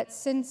 that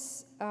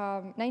since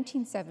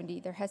 1970,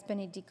 there has been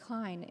a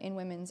decline in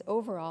women's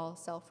overall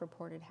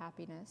self-reported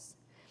happiness.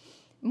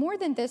 More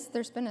than this,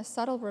 there's been a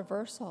subtle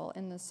reversal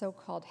in the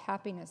so-called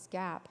happiness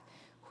gap,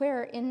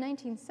 where in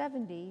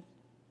 1970,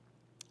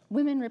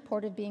 women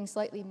reported being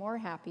slightly more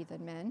happy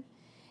than men,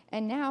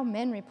 and now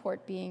men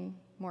report being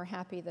more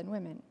happy than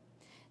women.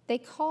 They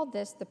called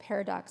this the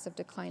paradox of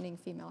declining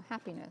female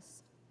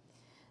happiness.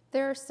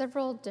 There are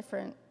several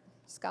different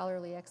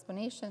scholarly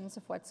explanations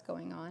of what's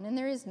going on, and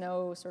there is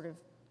no sort of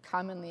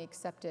commonly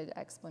accepted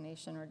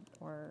explanation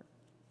or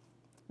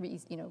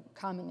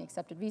commonly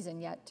accepted reason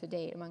yet to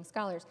date among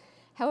scholars.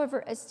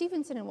 However, as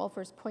Stevenson and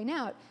Wolfers point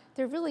out,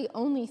 there are really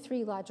only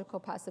three logical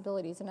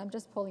possibilities, and I'm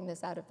just pulling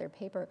this out of their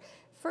paper.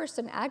 First,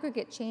 an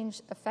aggregate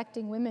change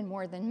affecting women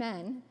more than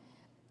men.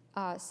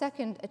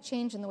 Second, a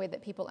change in the way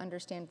that people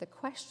understand the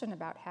question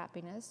about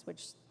happiness,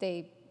 which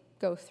they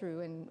go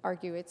through and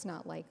argue it's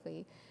not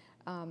likely.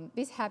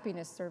 These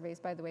happiness surveys,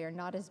 by the way, are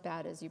not as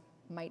bad as you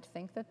might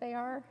think that they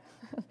are.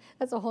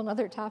 That's a whole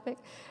other topic.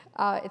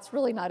 It's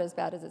really not as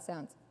bad as it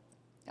sounds.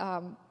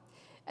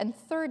 And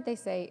third, they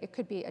say it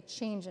could be a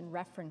change in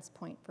reference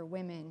point for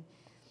women.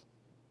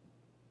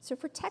 So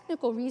for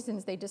technical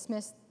reasons, they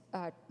dismiss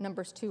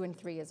numbers 2 and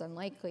 3 as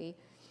unlikely.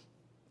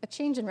 A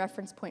change in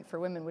reference point for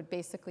women would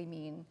basically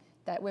mean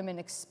that women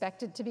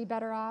expected to be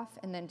better off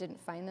and then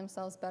didn't find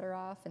themselves better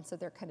off, and so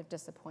they're kind of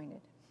disappointed.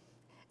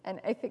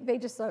 And I think they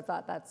just sort of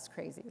thought that's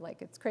crazy.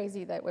 Like, it's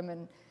crazy that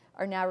women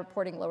are now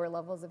reporting lower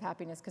levels of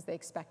happiness because they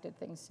expected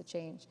things to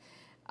change.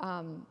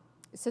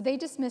 So they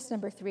dismissed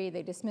number 3,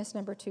 they dismissed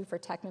number 2 for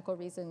technical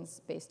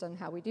reasons based on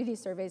how we do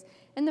these surveys.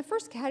 And the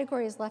first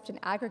category is left an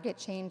aggregate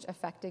change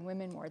affecting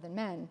women more than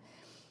men.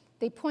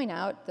 They point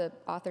out, the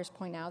authors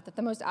point out, that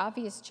the most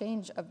obvious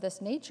change of this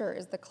nature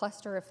is the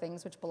cluster of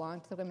things which belong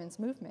to the women's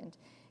movement,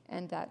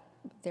 and that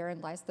therein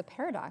lies the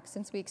paradox,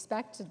 since we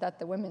expected that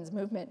the women's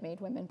movement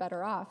made women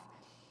better off.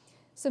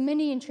 So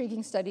many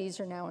intriguing studies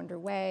are now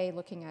underway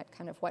looking at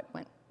kind of what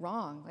went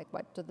wrong, like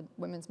what did the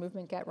women's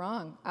movement get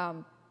wrong?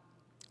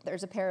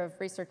 There's a pair of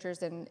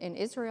researchers in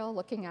Israel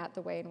looking at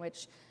the way in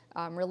which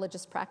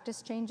religious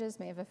practice changes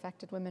may have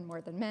affected women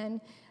more than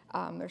men.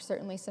 There's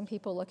certainly some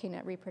people looking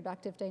at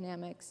reproductive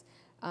dynamics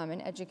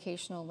and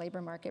educational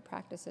labor market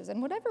practices.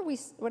 And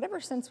whatever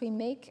sense we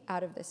make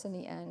out of this in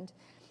the end,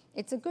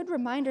 it's a good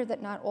reminder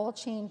that not all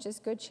change is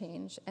good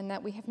change, and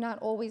that we have not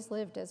always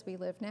lived as we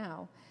live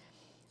now.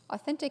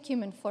 Authentic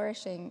human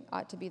flourishing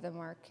ought to be the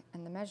mark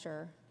and the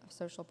measure of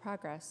social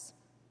progress.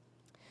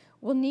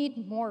 We'll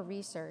need more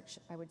research,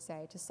 I would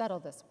say, to settle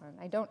this one.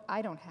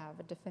 I don't have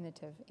a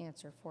definitive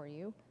answer for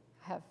you.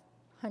 I have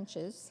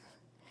hunches.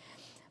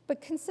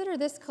 But consider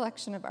this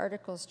collection of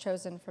articles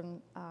chosen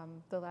from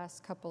the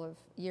last couple of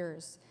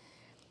years.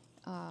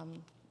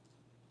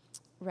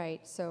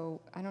 Right, so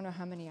I don't know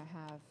how many I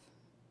have.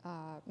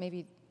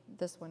 Maybe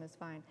this one is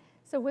fine.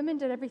 So women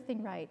did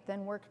everything right,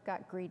 then work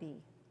got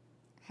greedy.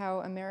 How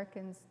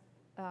Americans,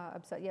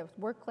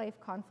 work-life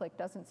conflict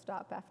doesn't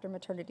stop after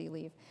maternity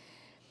leave.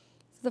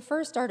 The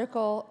first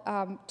article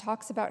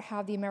talks about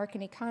how the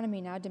American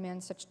economy now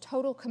demands such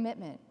total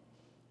commitment,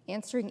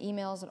 answering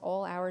emails at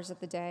all hours of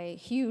the day,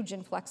 huge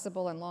and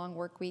flexible and long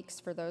work weeks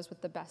for those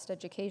with the best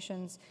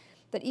educations,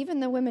 that even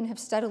though women have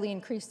steadily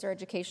increased their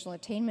educational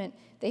attainment,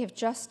 they have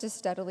just as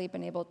steadily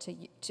been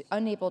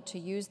unable to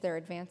use their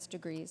advanced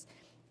degrees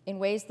in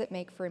ways that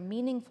make for a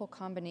meaningful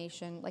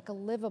combination, like a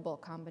livable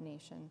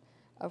combination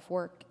of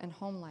work and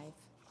home life.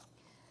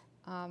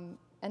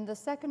 And the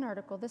second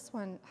article, this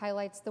one,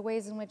 highlights the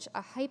ways in which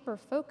a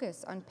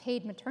hyper-focus on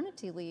paid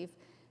maternity leave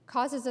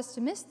causes us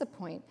to miss the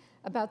point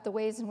about the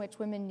ways in which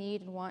women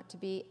need and want to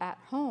be at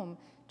home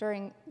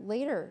during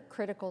later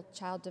critical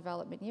child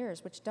development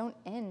years, which don't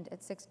end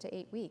at 6 to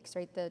 8 weeks,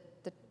 right? The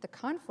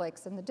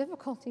conflicts and the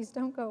difficulties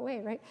don't go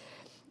away, right?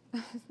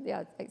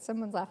 Yeah,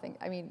 someone's laughing.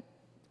 I mean,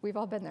 we've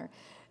all been there.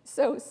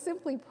 So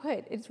simply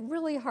put, it's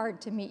really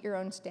hard to meet your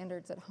own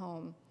standards at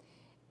home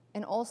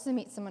and also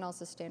meet someone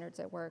else's standards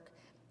at work.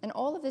 And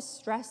all of this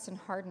stress and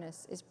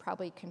hardness is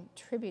probably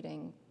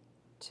contributing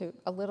to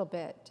a little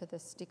bit to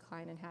this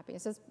decline in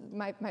happiness. This is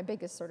my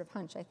biggest sort of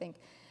hunch, I think.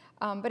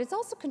 But it's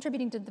also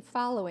contributing to the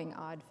following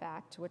odd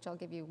fact, which I'll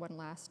give you one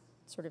last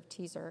sort of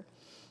teaser.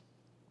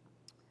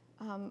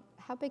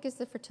 How big is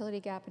the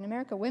fertility gap in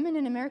America? Women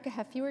in America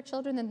have fewer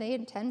children than they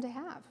intend to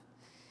have.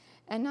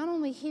 And not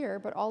only here,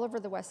 but all over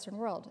the Western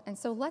world. And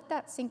so let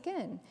that sink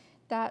in,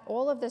 that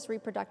all of this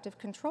reproductive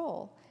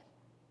control,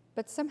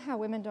 but somehow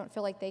women don't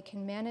feel like they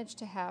can manage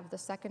to have the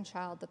second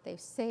child that they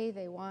say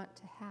they want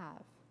to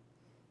have.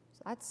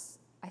 So that's,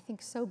 I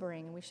think,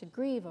 sobering, and we should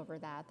grieve over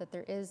that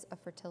there is a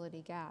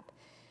fertility gap.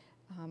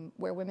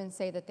 Where women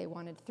say that they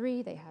wanted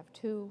 3, they have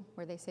 2.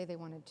 Where they say they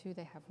wanted 2,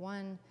 they have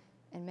 1.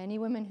 And many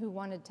women who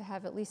wanted to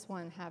have at least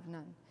 1 have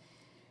none.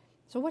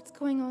 So what's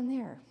going on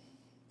there?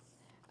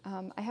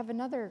 I have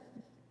another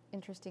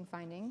interesting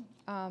finding.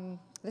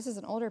 This is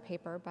an older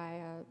paper by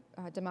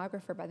a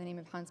demographer by the name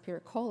of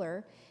Hans-Peter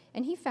Kohler,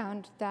 and he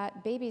found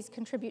that babies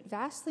contribute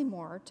vastly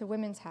more to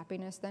women's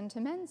happiness than to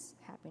men's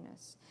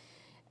happiness.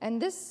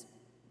 And this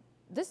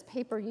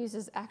paper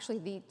uses actually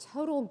the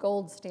total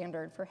gold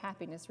standard for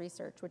happiness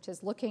research, which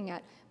is looking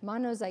at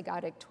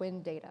monozygotic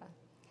twin data.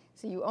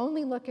 So you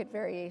only look at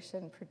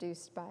variation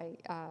produced by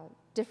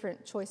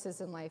different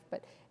choices in life,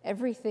 but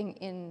everything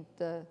in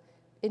the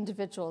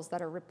individuals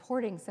that are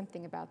reporting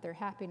something about their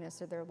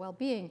happiness or their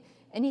well-being,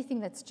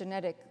 anything that's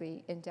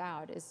genetically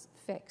endowed is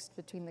fixed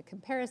between the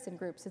comparison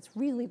groups. It's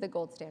really the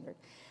gold standard.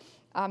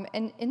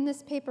 And in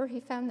this paper, he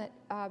found that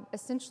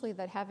essentially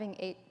that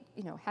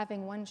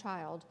having one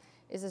child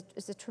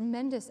is a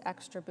tremendous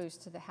extra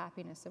boost to the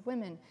happiness of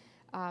women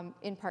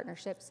in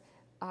partnerships.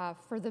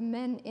 For the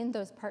men in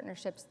those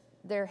partnerships,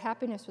 their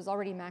happiness was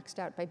already maxed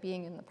out by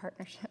being in the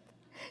partnership.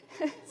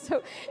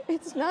 So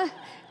it's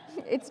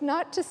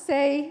not to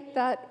say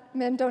that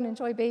men don't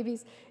enjoy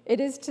babies. It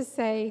is to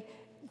say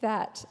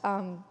that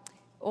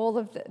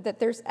that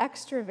there's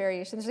extra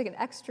variation. There's like an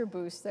extra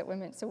boost that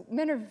women. So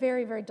men are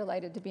very, very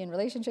delighted to be in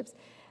relationships,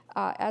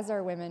 as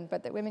are women.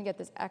 But that women get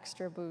this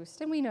extra boost,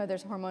 and we know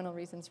there's hormonal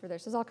reasons for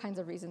this. There's all kinds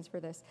of reasons for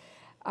this.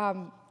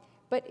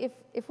 But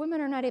if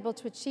women are not able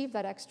to achieve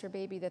that extra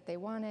baby that they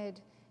wanted,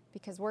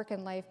 because work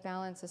and life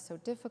balance is so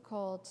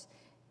difficult,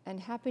 and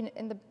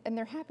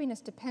their happiness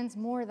depends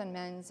more than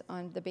men's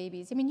on the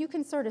babies. I mean, you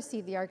can sort of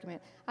see the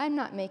argument. I'm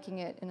not making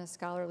it in a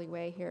scholarly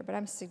way here, but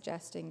I'm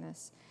suggesting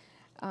this.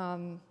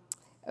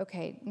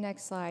 Okay,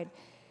 next slide.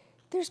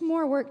 There's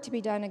more work to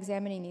be done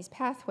examining these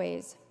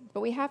pathways, but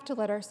we have to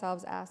let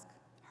ourselves ask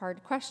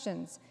hard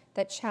questions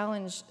that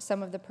challenge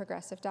some of the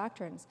progressive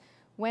doctrines.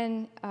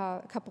 When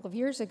a couple of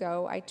years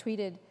ago, I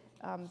tweeted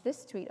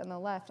this tweet on the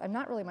left. I'm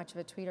not really much of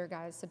a tweeter,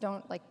 guys, so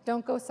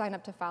don't go sign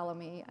up to follow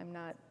me. I'm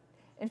not.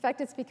 In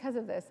fact, it's because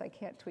of this I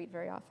can't tweet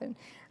very often.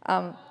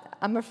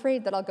 I'm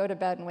afraid that I'll go to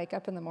bed and wake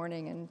up in the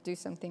morning and do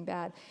something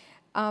bad.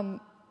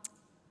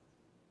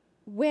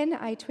 When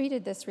I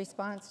tweeted this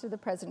response to the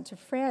President of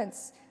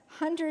France,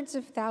 hundreds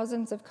of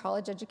thousands of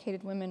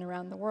college-educated women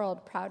around the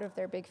world, proud of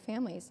their big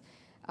families,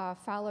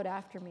 followed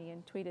after me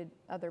and tweeted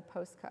other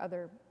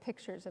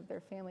pictures of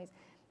their families.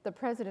 the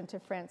president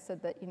of France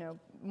said that,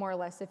 more or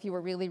less, if you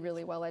were really,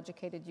 really well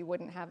educated, you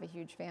wouldn't have a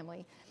huge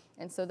family.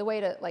 And so the way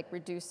to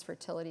reduce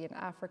fertility in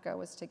Africa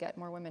was to get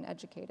more women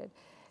educated.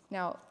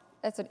 Now,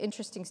 that's an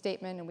interesting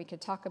statement, and we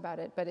could talk about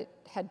it, but it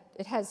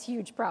has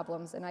huge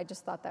problems, and I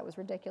just thought that was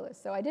ridiculous.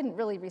 So I didn't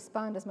really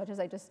respond as much as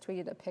I just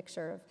tweeted a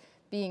picture of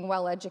being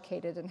well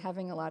educated and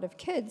having a lot of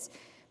kids.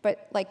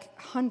 But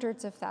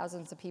hundreds of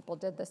thousands of people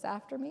did this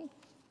after me.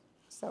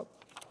 So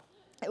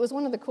it was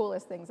one of the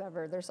coolest things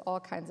ever. There's all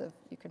kinds of,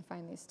 you can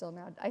find these still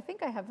now. I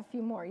think I have a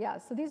few more, yeah.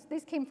 So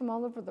these came from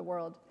all over the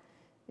world,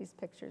 these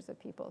pictures of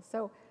people.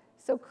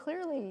 So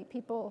clearly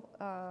people,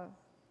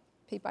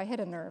 I hit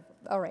a nerve.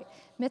 All right,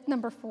 myth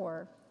number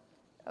 4.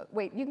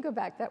 Wait, you can go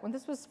back. That one,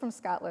 this was from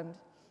Scotland,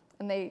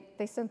 and they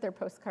sent their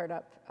postcard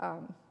up,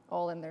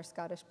 all in their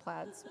Scottish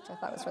plaids, which I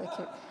thought was really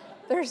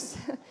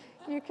cute.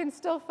 You can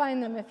still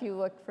find them if you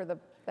look for the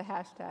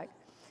hashtag.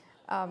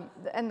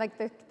 And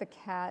the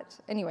cat.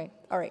 Anyway,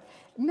 all right.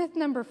 Myth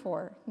number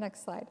 4.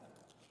 Next slide.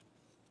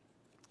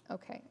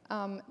 Okay.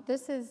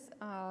 This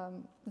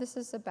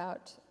is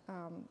about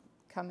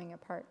coming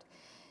apart.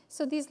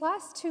 So these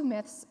last 2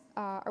 myths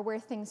are where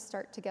things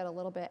start to get a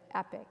little bit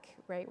epic,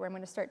 right? Where I'm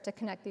going to start to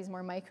connect these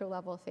more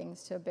micro-level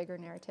things to a bigger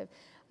narrative.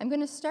 I'm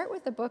going to start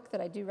with a book that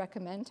I do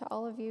recommend to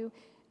all of you.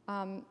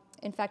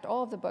 In fact,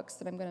 all of the books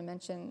that I'm going to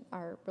mention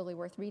are really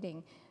worth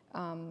reading.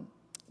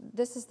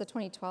 This is the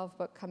 2012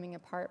 book, Coming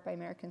Apart, by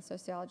American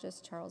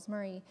sociologist Charles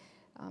Murray.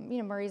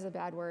 Murray's a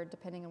bad word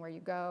depending on where you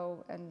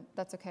go, and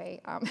that's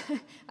okay.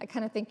 I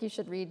kind of think you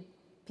should read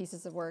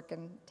pieces of work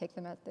and take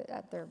them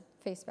at their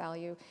face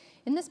value.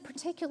 In this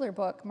particular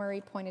book,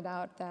 Murray pointed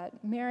out that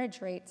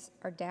marriage rates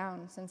are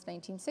down since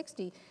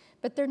 1960,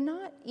 but they're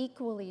not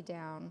equally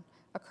down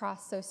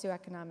across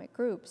socioeconomic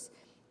groups.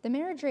 The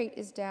marriage rate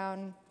is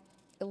down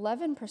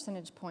 11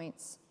 percentage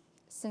points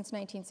since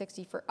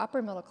 1960 for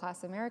upper middle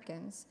class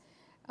Americans,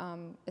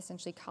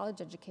 essentially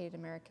college-educated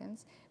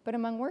Americans. But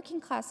among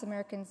working-class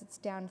Americans, it's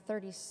down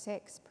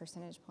 36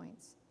 percentage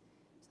points.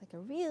 It's a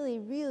really,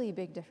 really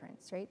big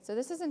difference, right? So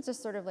this isn't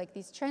just sort of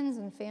these trends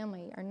in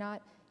family are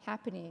not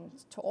happening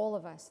to all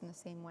of us in the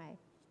same way.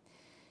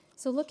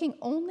 So looking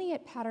only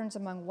at patterns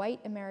among white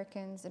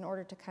Americans in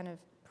order to kind of,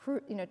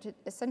 to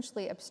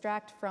essentially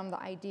abstract from the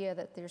idea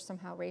that there's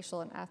somehow racial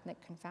and ethnic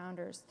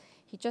confounders,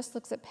 he just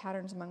looks at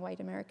patterns among white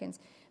Americans.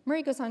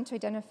 Murray goes on to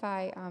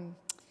identify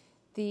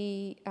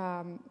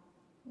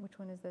which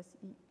one is this?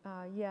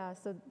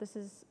 So this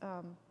is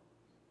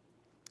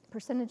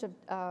percentage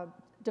of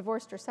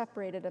divorced or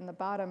separated, and the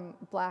bottom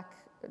black,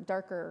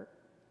 darker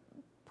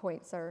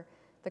points are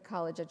the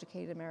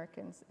college-educated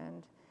Americans,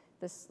 and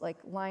this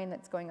line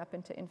that's going up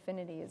into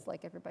infinity is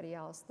like everybody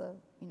else.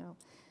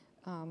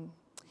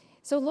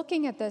 So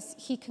looking at this,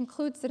 he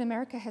concludes that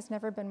America has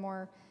never been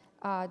more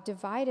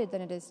divided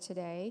than it is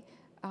today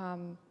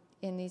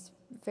in these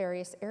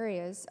various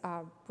areas,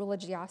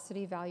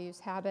 religiosity, values,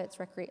 habits,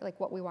 like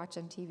what we watch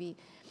on TV.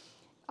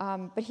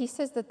 But he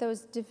says that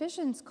those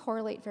divisions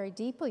correlate very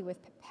deeply with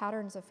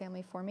patterns of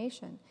family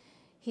formation.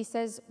 He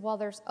says, while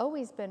there's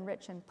always been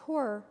rich and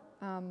poor,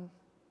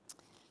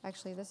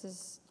 actually this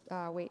is,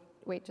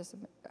 wait just a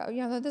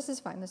minute. No, this is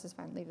fine,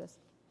 leave this.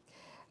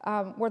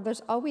 Where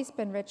there's always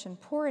been rich and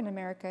poor in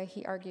America,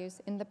 he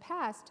argues, in the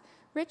past,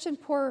 rich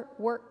and poor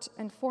worked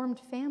and formed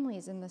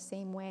families in the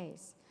same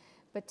ways,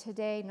 but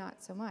today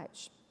not so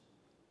much.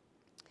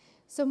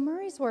 So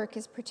Murray's work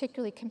is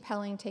particularly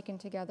compelling taken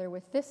together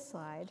with this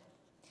slide,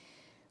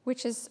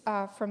 which is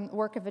from the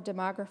work of a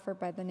demographer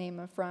by the name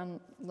of Ron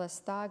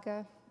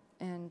Lestaga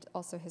and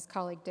also his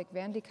colleague Dick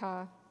Van de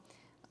Ka.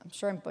 I'm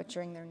sure I'm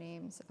butchering their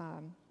names,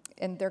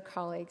 and their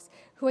colleagues,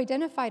 who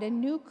identified a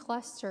new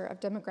cluster of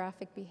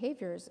demographic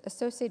behaviors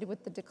associated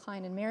with the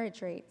decline in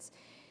marriage rates.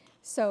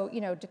 So,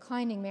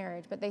 declining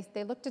marriage, but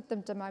they looked at the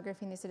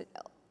demography and they said,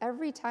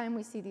 every time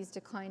we see these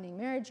declining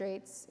marriage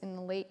rates in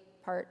the late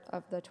part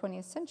of the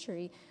 20th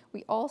century,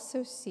 we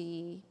also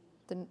see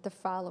the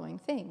following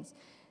things.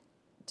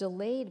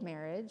 Delayed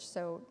marriage,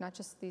 so not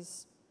just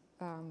these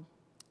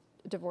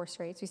divorce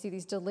rates, we see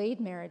these delayed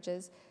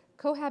marriages,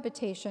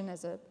 cohabitation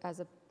as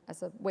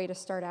a way to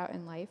start out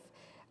in life,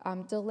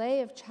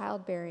 delay of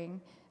childbearing,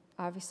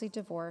 obviously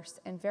divorce,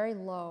 and very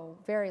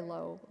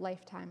low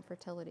lifetime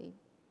fertility.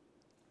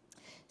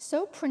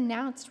 So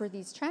pronounced were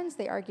these trends,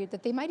 they argued,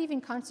 that they might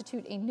even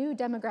constitute a new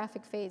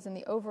demographic phase in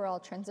the overall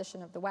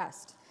transition of the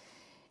West.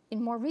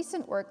 In more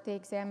recent work, they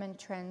examined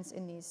trends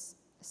in these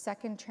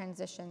second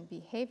transition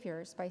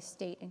behaviors by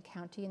state and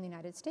county in the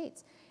United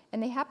States.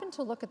 And they happened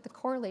to look at the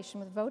correlation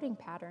with voting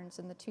patterns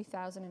in the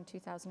 2000 and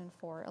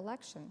 2004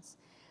 elections.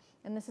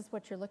 And this is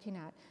what you're looking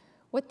at.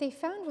 What they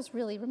found was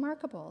really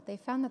remarkable. They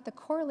found that the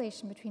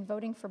correlation between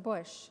voting for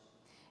Bush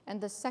and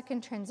the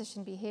second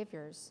transition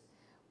behaviors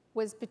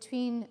was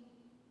between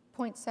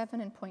 0.7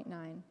 and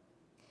 0.9.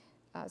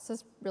 So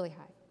it's really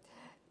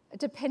high,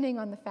 depending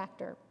on the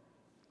factor.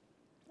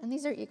 And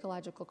these are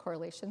ecological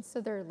correlations, so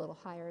they're a little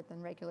higher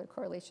than regular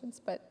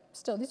correlations, but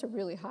still, these are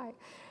really high.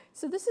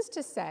 So this is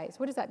to say, so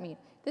what does that mean?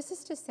 This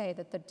is to say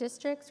that the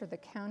districts or the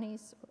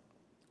counties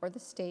or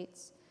the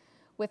states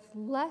with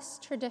less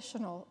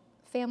traditional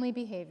family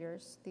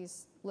behaviors,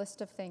 these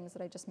list of things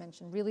that I just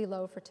mentioned, really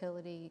low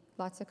fertility,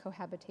 lots of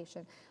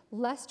cohabitation,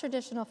 less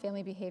traditional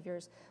family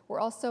behaviors were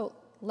also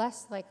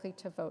less likely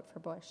to vote for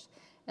Bush,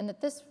 and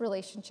that this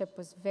relationship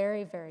was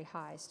very, very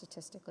high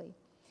statistically.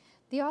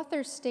 The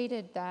authors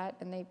stated that,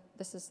 and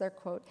this is their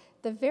quote,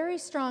 the very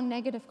strong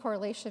negative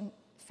correlation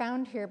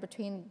found here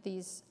between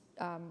these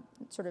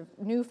sort of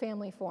new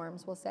family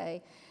forms, we'll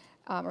say,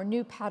 or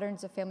new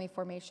patterns of family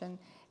formation,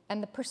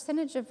 and the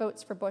percentage of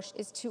votes for Bush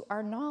is, to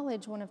our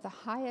knowledge, one of the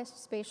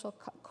highest spatial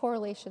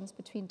correlations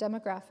between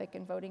demographic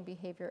and voting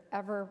behavior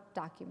ever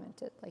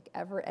documented, like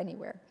ever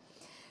anywhere.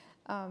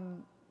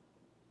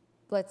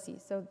 Let's see,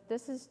 so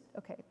this is,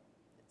 okay.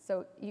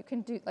 So you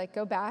can do, like,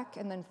 go back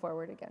and then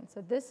forward again.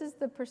 So this is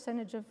the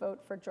percentage of vote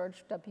for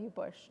George W.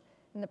 Bush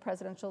in the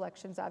presidential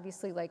elections.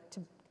 Obviously, like, to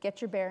get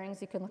your bearings,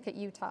 you can look at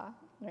Utah,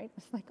 right?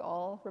 It's like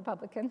all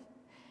Republican.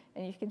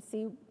 And you can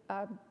see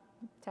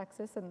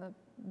Texas in the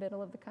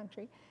middle of the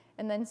country.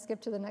 And then skip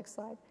to the next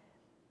slide.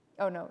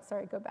 Oh no,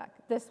 sorry, go back.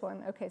 This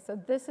one, okay, so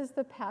this is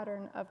the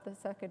pattern of the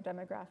second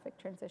demographic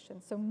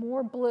transition. So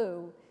more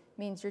blue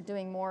means you're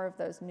doing more of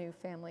those new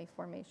family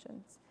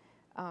formations.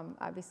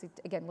 Obviously,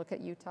 again, look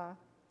at Utah.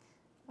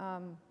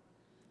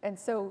 And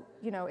so,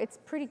 it's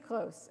pretty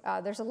close.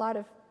 There's a lot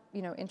of,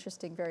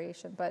 interesting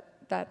variation, but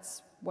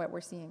that's what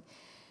we're seeing.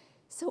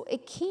 So a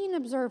keen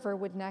observer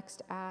would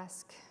next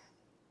ask,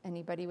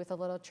 anybody with a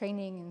little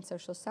training in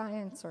social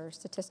science or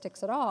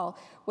statistics at all,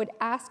 would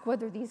ask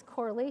whether these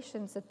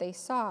correlations that they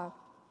saw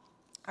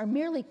are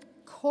merely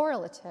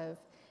correlative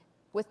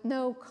with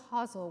no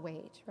causal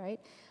weight, right?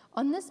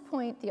 On this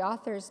point, the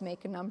authors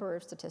make a number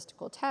of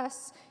statistical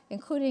tests,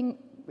 including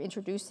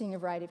introducing a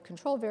variety of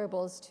control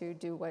variables to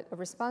do what a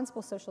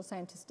responsible social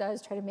scientist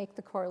does, try to make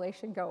the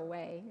correlation go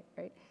away,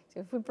 right? So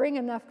if we bring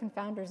enough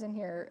confounders in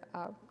here,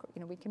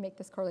 we can make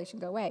this correlation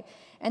go away.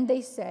 And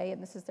they say,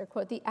 and this is their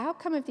quote, the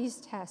outcome of these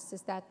tests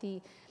is that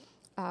the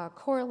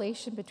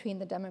correlation between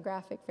the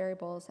demographic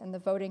variables and the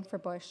voting for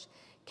Bush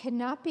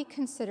cannot be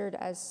considered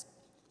as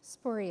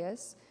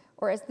spurious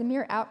or as the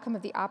mere outcome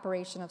of the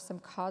operation of some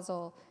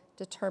causal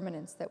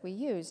determinants that we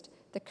used.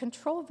 The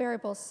control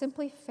variables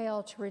simply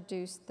fail to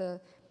reduce the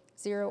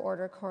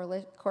zero-order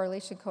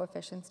correlation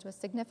coefficients to a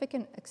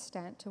significant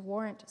extent to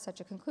warrant such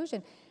a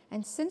conclusion.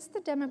 And since the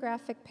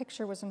demographic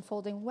picture was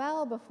unfolding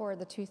well before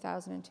the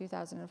 2000 and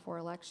 2004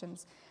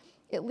 elections,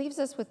 it leaves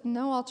us with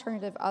no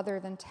alternative other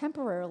than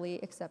temporarily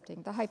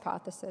accepting the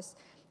hypothesis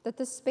that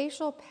the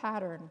spatial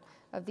pattern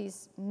of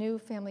these new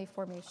family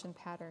formation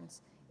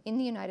patterns in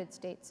the United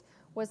States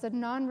was a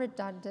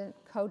non-redundant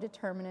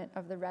co-determinant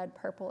of the red,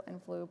 purple,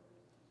 and blue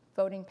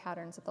voting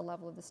patterns at the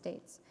level of the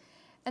states.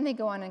 And they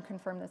go on and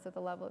confirm this at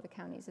the level of the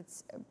counties.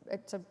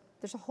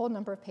 There's a whole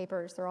number of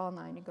papers. They're all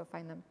online. You can go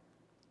find them.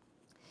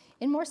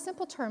 In more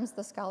simple terms,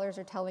 the scholars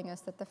are telling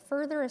us that the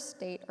further a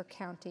state or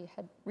county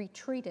had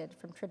retreated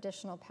from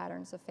traditional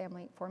patterns of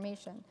family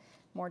formation,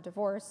 more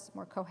divorce,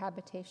 more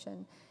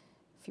cohabitation,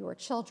 fewer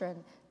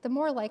children, the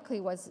more likely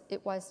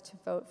it was to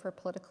vote for a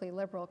politically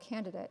liberal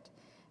candidate.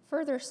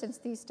 Further, since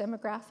these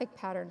demographic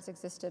patterns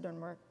existed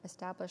and were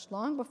established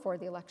long before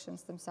the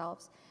elections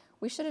themselves,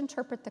 we should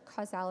interpret the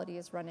causality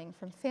as running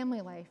from family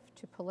life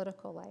to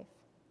political life.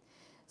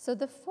 So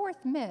the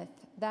fourth myth,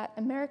 that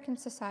American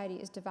society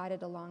is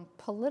divided along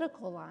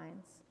political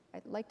lines,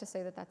 I'd like to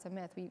say that that's a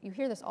myth. You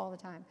hear this all the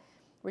time.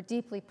 We're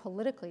deeply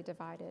politically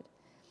divided.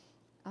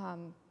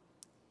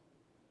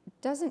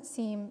 Doesn't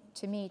seem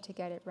to me to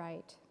get it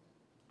right.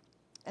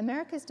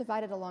 America is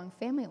divided along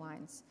family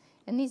lines,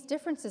 and these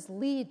differences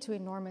lead to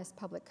enormous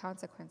public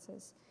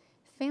consequences.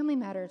 Family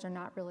matters are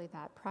not really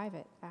that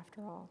private,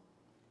 after all.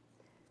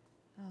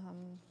 I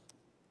don't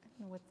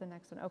know what's the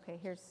next one. Okay,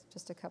 here's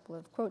just a couple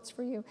of quotes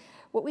for you.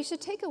 What we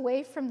should take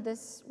away from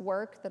this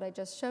work that I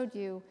just showed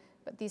you,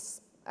 but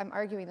I'm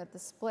arguing that the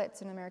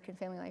splits in American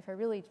family life are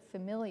really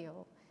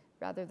familial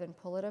rather than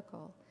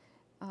political.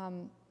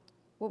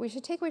 What we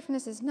should take away from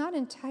this is not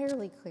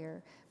entirely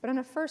clear, but on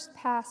a first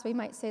pass, we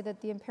might say that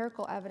the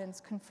empirical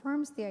evidence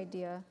confirms the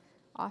idea,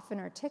 often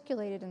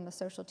articulated in the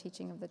social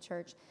teaching of the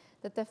church,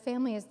 that the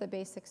family is the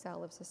basic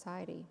cell of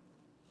society.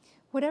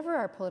 Whatever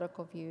our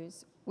political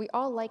views, we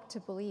all like to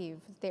believe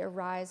they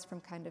arise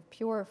from kind of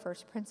pure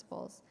first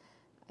principles.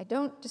 I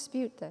don't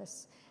dispute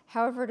this.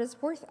 However, it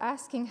is worth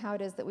asking how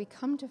it is that we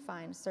come to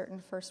find certain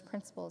first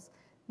principles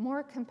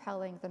more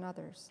compelling than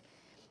others.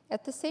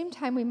 At the same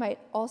time, we might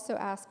also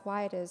ask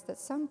why it is that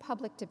some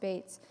public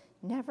debates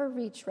never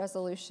reach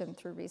resolution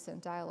through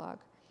recent dialogue.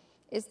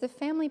 Is the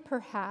family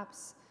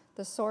perhaps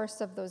the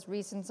source of those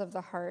reasons of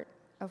the heart,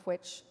 of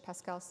which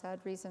Pascal said,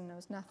 reason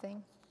knows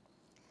nothing?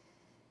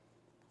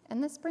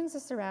 And this brings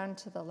us around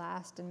to the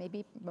last and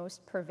maybe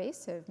most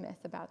pervasive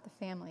myth about the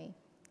family,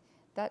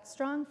 that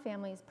strong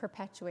families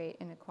perpetuate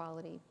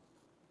inequality.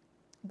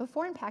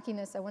 Before unpacking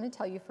this, I want to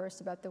tell you first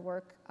about the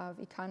work of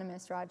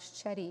economist Raj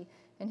Chetty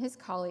and his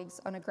colleagues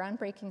on a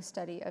groundbreaking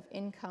study of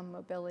income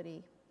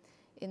mobility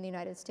in the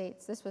United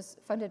States. This was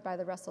funded by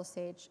the Russell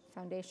Sage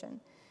Foundation.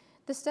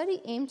 The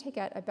study aimed to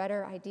get a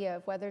better idea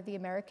of whether the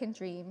American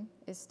dream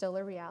is still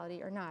a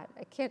reality or not.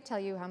 I can't tell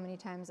you how many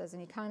times as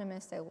an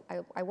economist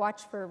I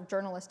watch for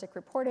journalistic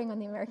reporting on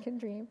the American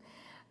dream,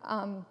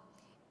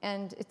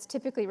 and it's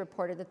typically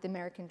reported that the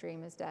American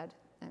dream is dead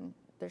and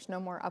there's no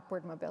more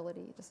upward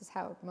mobility. This is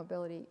how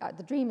mobility,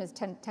 the dream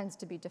tends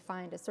to be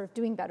defined as sort of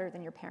doing better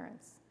than your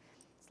parents.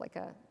 It's like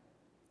a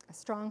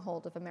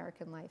stronghold of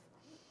American life.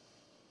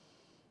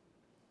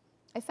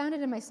 I found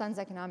it in my son's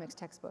economics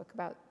textbook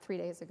about 3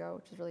 days ago,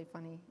 which is really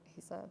funny.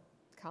 He's a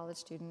college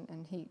student,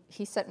 and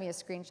he sent me a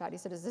screenshot. He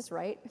said, "Is this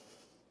right?"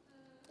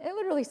 It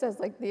literally says,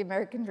 like, the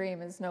American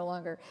dream is no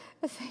longer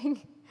a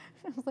thing.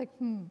 I was like,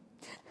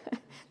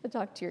 to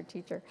talk to your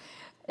teacher.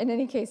 In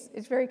any case,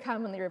 it's very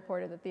commonly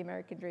reported that the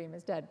American dream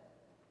is dead.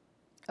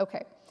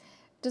 Okay,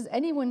 does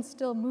anyone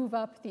still move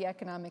up the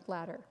economic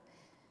ladder?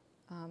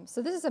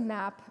 So this is a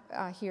map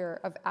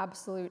here of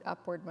absolute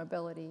upward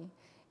mobility.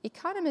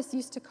 Economists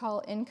used to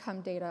call income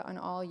data on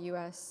all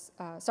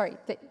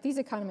these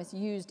economists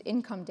used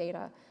income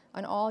data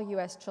on all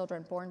US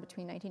children born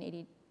between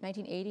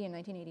 1980 and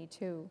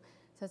 1982.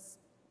 So it's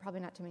probably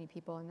not too many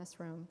people in this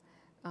room.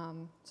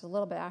 It's a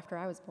little bit after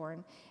I was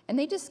born. And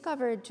they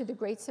discovered, to the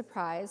great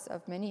surprise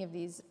of many of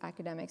these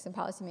academics and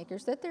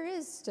policymakers, that there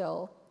is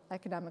still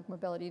economic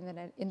mobility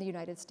in the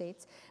United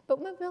States,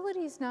 but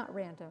mobility is not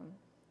random.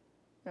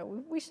 No,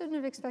 we shouldn't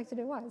have expected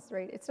it was,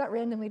 right? It's not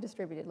randomly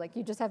distributed. Like,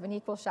 you just have an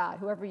equal shot.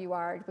 Whoever you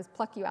are, just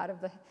pluck you out of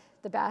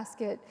the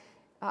basket,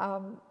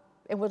 and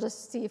we'll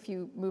just see if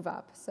you move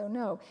up. So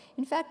no.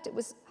 In fact, it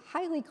was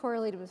highly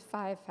correlated with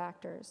 5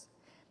 factors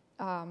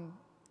that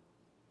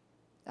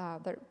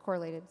are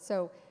correlated.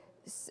 So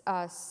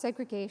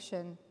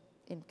segregation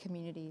in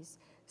communities,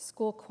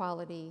 school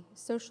quality,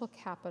 social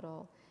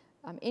capital,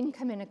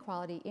 income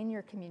inequality in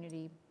your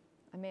community,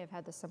 I may have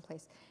had this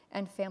someplace,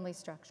 and family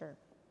structure.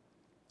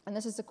 And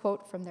this is a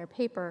quote from their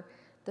paper: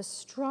 "The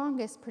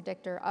strongest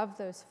predictor of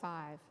those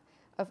 5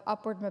 of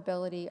upward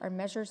mobility are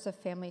measures of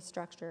family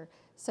structure,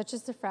 such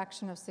as the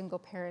fraction of single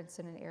parents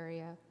in an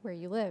area where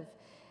you live.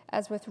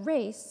 As with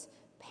race,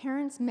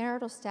 parents'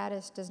 marital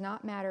status does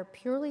not matter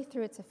purely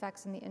through its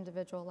effects on the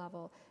individual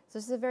level." So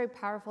this is a very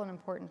powerful and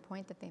important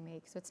point that they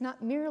make. So it's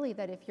not merely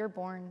that if you're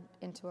born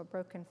into a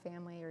broken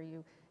family, or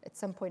you at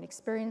some point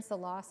experience the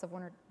loss of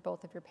one or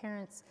both of your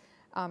parents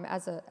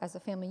as a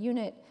family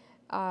unit,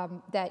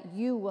 that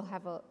you will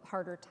have a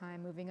harder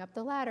time moving up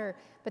the ladder,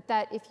 but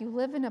that if you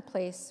live in a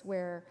place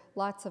where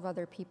lots of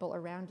other people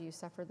around you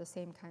suffer the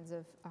same kinds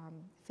of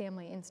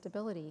family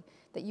instability,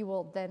 that you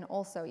will then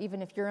also,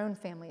 even if your own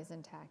family is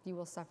intact, you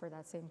will suffer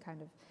that same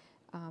kind of.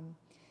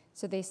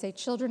 So they say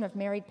children of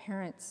married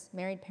parents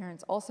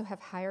also have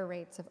higher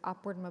rates of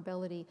upward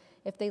mobility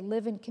if they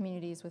live in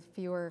communities with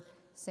fewer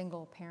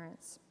single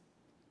parents.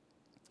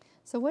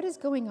 So what is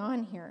going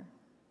on here?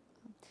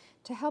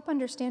 To help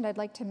understand, I'd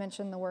like to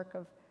mention the work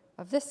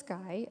of this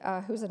guy,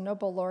 who's a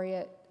Nobel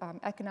laureate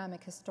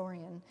economic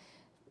historian,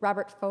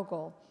 Robert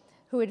Fogel,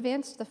 who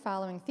advanced the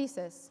following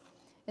thesis.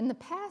 In the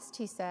past,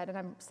 he said, and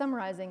I'm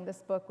summarizing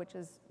this book, which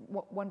is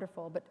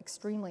wonderful, but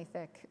extremely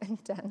thick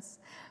and dense.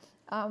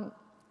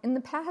 In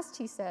the past,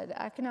 he said,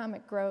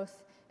 economic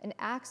growth and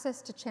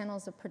access to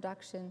channels of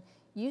production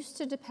used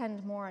to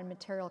depend more on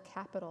material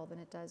capital than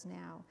it does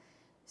now.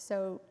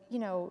 So,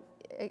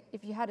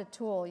 if you had a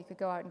tool, you could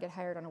go out and get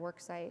hired on a work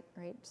site,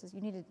 right? So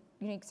you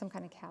need some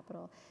kind of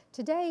capital.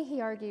 Today,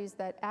 he argues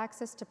that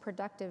access to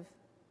productive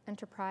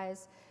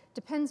enterprise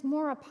depends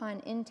more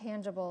upon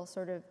intangible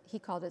he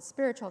called it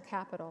spiritual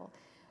capital.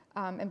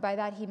 And by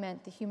that, he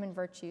meant the human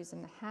virtues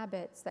and the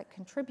habits that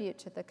contribute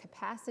to the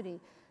capacity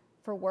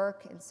for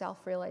work and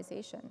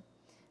self-realization.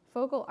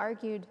 Fogel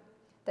argued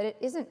that it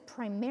isn't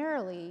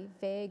primarily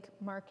vague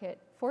market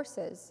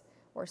forces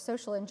or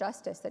social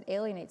injustice that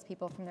alienates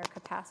people from their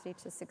capacity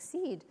to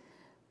succeed,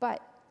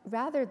 but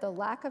rather the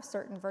lack of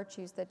certain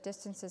virtues that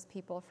distances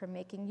people from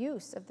making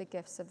use of the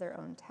gifts of their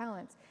own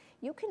talents.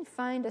 You can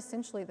find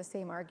essentially the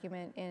same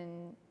argument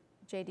in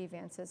J.D.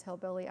 Vance's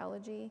Hillbilly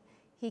Elegy.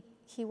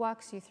 He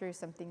walks you through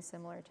something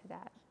similar to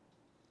that.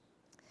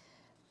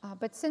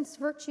 But since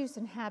virtues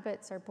and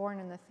habits are born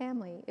in the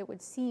family, it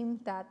would seem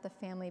that the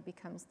family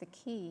becomes the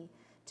key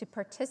to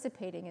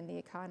participating in the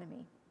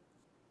economy.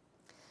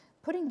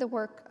 Putting the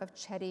work of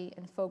Chetty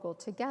and Fogel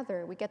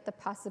together, we get the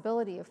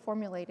possibility of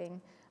formulating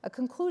a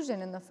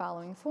conclusion in the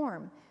following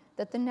form: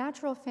 that the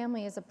natural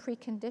family is a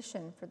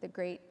precondition for the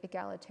great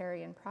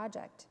egalitarian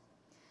project,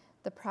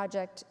 the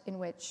project in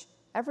which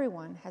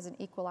everyone has an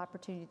equal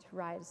opportunity to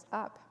rise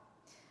up.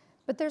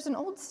 But there's an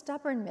old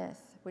stubborn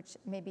myth, which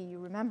maybe you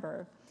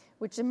remember,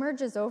 which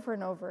emerges over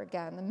and over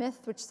again, the myth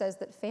which says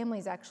that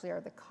families actually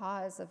are the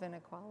cause of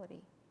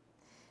inequality.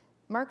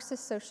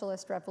 Marxist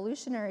socialist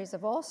revolutionaries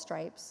of all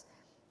stripes,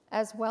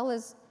 as well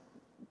as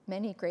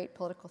many great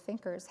political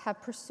thinkers,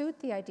 have pursued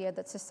the idea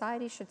that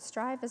society should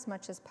strive as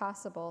much as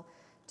possible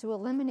to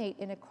eliminate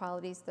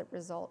inequalities that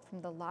result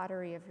from the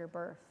lottery of your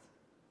birth.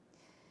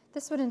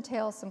 This would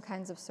entail some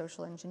kinds of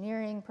social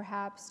engineering,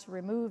 perhaps, to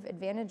remove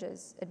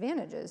advantages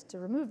to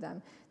remove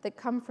them, that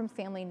come from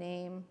family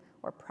name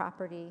or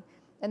property,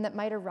 and that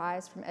might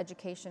arise from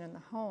education in the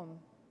home,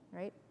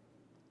 right?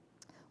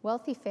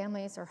 Wealthy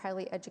families or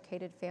highly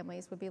educated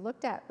families would be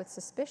looked at with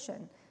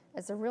suspicion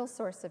as a real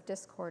source of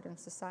discord in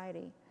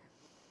society.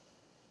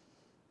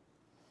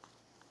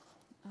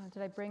 I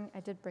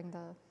did bring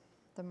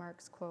the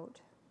Marx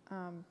quote.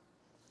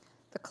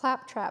 The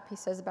claptrap, he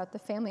says, about the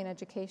family and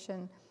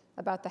education,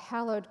 about the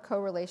hallowed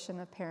correlation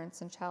of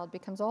parents and child,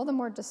 becomes all the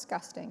more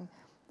disgusting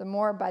the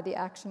more by the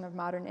action of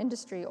modern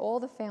industry all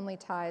the family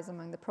ties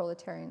among the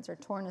proletarians are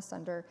torn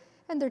asunder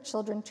and their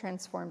children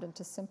transformed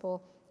into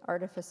simple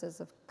artifices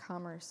of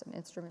commerce and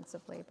instruments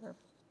of labor.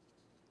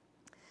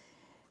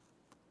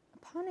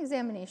 Upon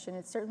examination,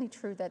 it's certainly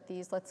true that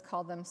these, let's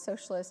call them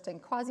socialist and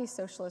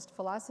quasi-socialist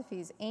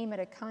philosophies, aim at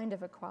a kind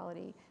of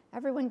equality.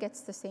 Everyone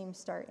gets the same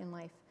start in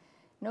life.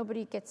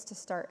 Nobody gets to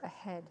start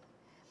ahead.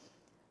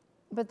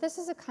 But this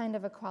is a kind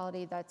of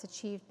equality that's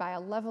achieved by a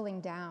leveling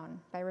down,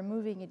 by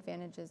removing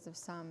advantages of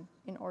some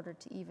in order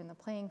to even the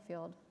playing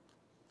field.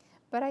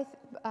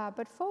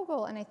 But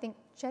Fogel and I think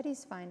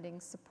Chetty's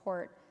findings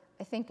support,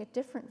 I think, a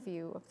different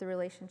view of the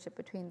relationship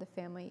between the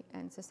family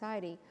and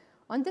society.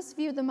 On this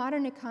view, the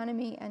modern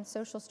economy and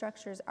social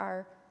structures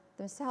are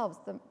themselves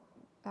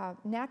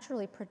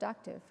naturally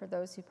productive for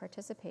those who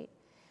participate.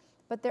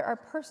 But there are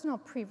personal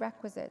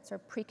prerequisites or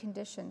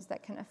preconditions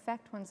that can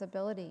affect one's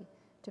ability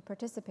to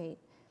participate.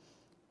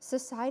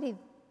 Society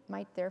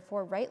might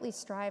therefore rightly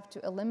strive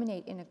to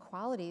eliminate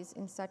inequalities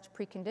in such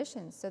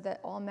preconditions so that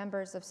all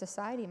members of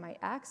society might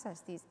access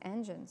these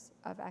engines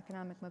of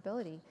economic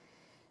mobility.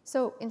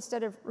 So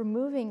instead of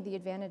removing the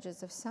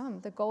advantages of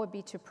some, the goal would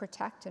be to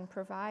protect and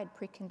provide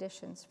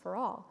preconditions for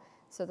all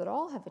so that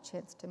all have a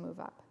chance to move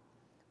up.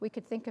 We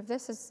could think of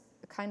this as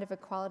a kind of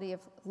equality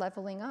of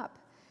leveling up,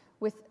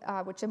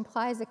 which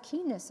implies a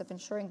keenness of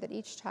ensuring that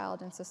each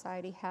child in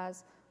society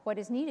has what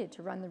is needed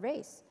to run the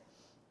race.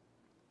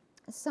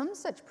 Some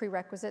such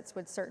prerequisites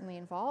would certainly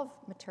involve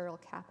material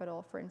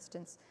capital, for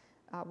instance,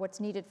 what's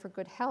needed for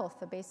good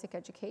health, a basic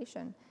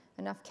education,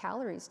 enough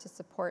calories to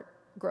support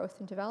growth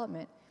and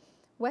development.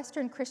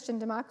 Western Christian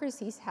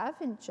democracies have,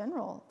 in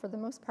general, for the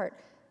most part,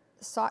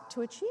 sought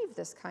to achieve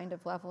this kind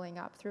of leveling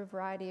up through a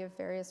variety of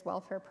various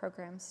welfare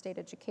programs, state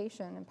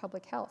education, and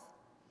public health.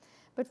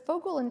 But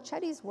Fogel and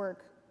Chetty's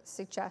work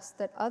suggests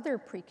that other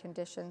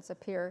preconditions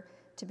appear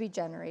to be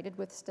generated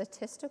with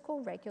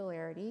statistical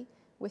regularity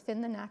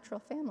within the natural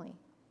family.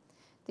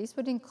 These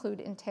would include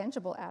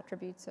intangible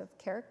attributes of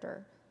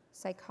character,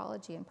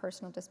 psychology, and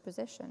personal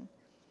disposition.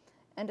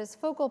 And as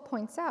Fogel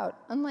points out,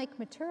 unlike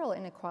material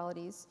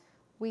inequalities,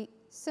 we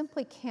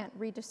simply can't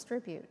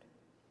redistribute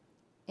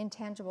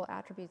intangible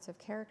attributes of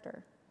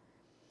character.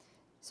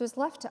 So it's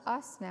left to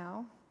us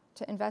now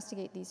to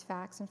investigate these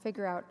facts and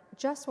figure out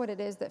just what it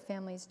is that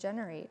families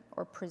generate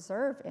or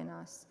preserve in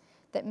us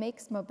that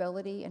makes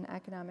mobility and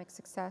economic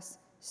success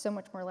so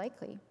much more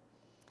likely,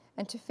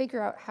 and to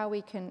figure out how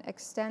we can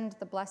extend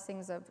the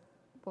blessings of,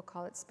 we'll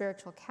call it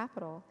spiritual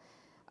capital,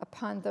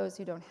 upon those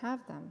who don't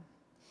have them.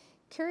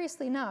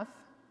 Curiously enough,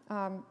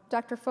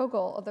 Dr.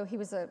 Fogel, although he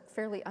was a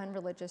fairly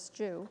unreligious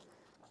Jew,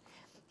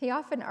 he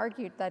often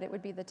argued that it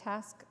would be the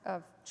task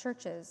of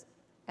churches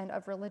and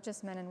of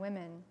religious men and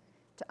women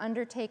to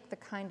undertake the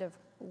kind of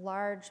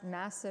large,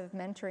 massive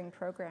mentoring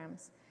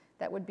programs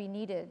that would be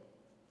needed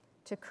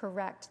to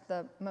correct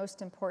the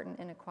most important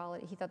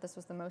inequality. He thought this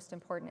was the most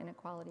important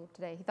inequality of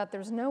today. He thought there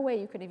was no way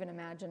you could even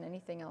imagine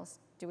anything else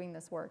doing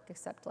this work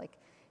except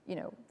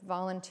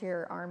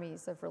volunteer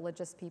armies of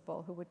religious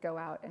people who would go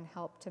out and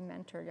help to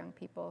mentor young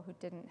people who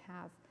didn't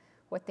have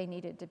what they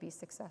needed to be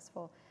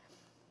successful.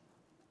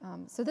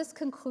 So this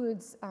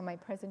concludes my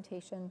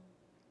presentation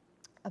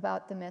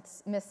about the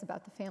myths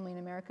about the family in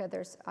America.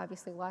 There's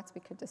obviously lots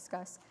we could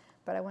discuss,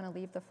 but I want to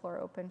leave the floor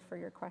open for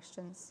your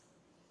questions.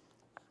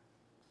 You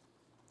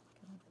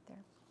can leave it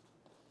there.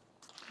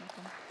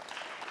 Welcome.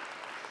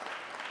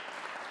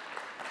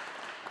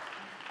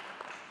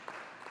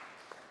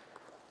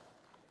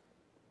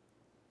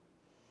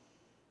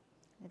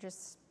 They're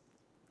just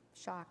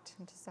shocked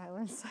into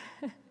silence.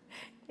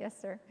 Yes,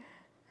 sir.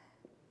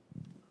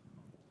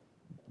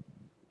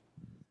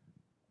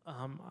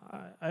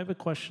 I have a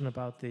question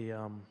about the,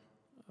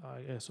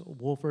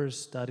 Wolfer's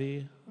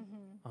study.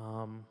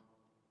 Mm-hmm.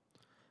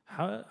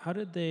 How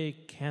did they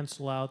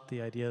cancel out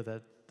the idea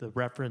that the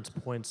reference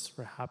points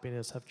for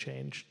happiness have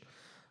changed?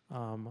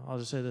 I'll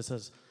just say this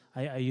as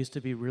I used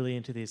to be really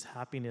into these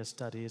happiness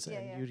studies,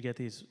 and you'd get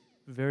these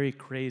very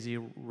crazy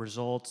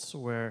results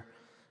where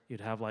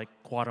you'd have like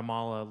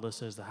Guatemala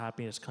listed as the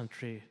happiest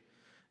country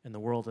in the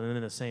world, and then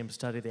in the same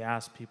study they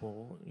asked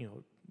people,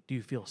 do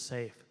you feel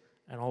safe?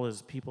 And all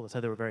those people that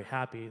said they were very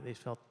happy, they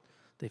felt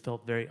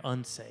very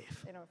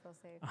unsafe. They don't feel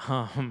safe.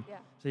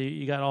 So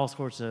you got all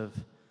sorts of,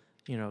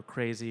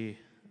 crazy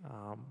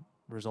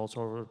results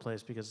all over the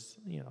place because,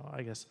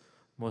 I guess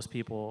most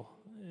people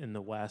in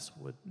the West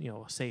would,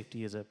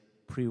 safety is a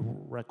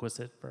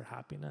prerequisite for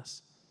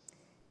happiness.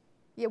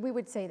 Yeah, we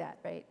would say that,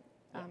 right?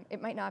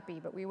 It might not be,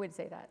 but we would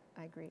say that.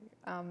 I agree.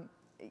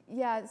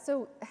 Yeah,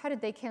 so how did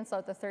they cancel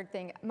out the third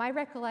thing? My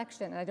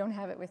recollection, and I don't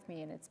have it with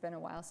me, and it's been a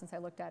while since I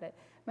looked at it.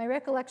 My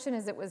recollection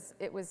is it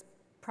was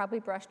probably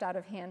brushed out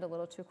of hand a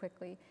little too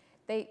quickly.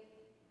 They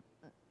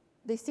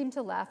seemed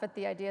to laugh at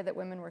the idea that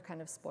women were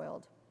kind of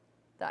spoiled.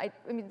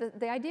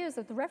 The idea is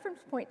that the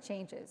reference point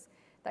changes.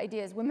 The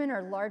idea is women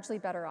are largely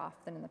better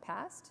off than in the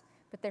past,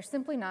 but they're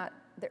simply not,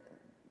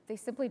 they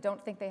simply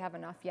don't think they have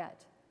enough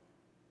yet.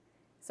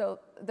 So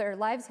their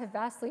lives have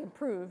vastly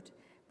improved,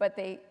 but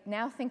they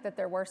now think that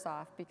they're worse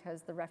off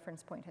because the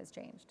reference point has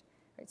changed.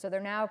 Right? So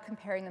they're now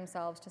comparing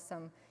themselves to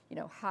some,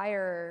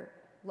 higher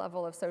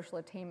level of social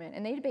attainment,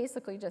 and they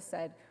basically just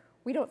said,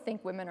 we don't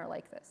think women are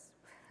like this.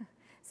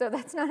 So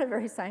that's not a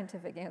very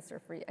scientific answer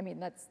for you. I mean,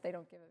 they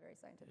don't give a very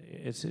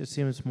scientific. It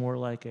seems more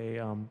like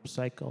a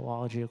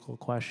psychological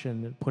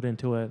question put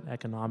into an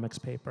economics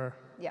paper.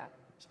 Yeah.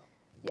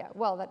 Yeah.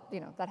 Well,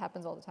 that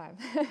happens all the time.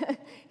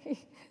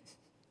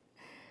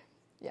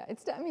 Yeah,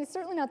 it's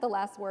certainly not the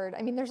last word.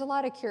 I mean, there's a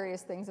lot of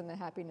curious things in the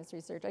happiness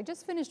research. I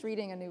just finished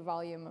reading a new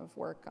volume of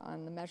work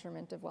on the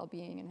measurement of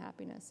well-being and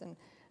happiness, and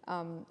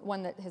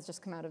one that has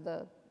just come out of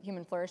the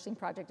Human Flourishing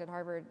Project at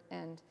Harvard,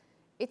 and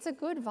it's a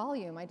good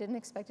volume. I didn't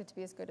expect it to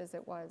be as good as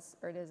it was,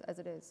 or as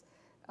it is.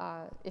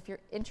 If you're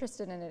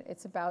interested in it,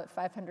 it's about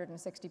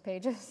 560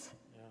 pages.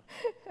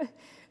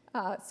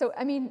 Yeah. So,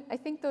 I mean, I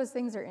think those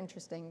things are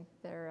interesting.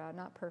 They're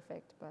not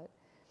perfect, but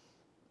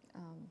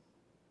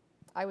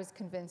I was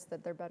convinced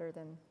that they're better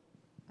than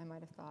I might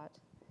have thought.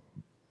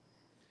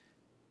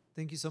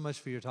 Thank you so much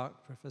for your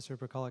talk, Professor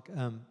Pakaluk.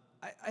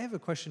 I have a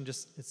question,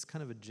 it's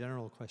kind of a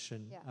general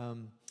question. Yeah.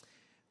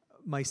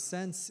 My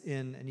sense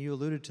and you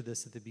alluded to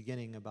this at the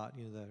beginning about,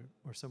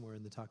 or somewhere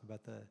in the talk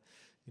about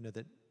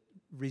that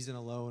reason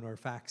alone or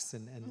facts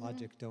and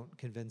logic don't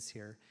convince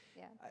here.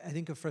 Yeah. I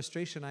think a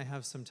frustration I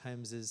have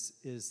sometimes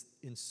is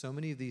in so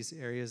many of these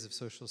areas of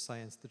social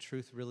science, the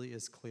truth really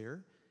is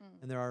clear,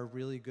 and there are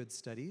really good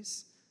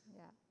studies.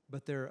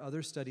 But there are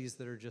other studies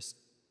that are just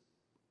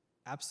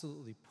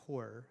absolutely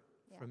poor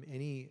from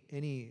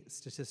any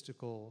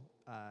statistical,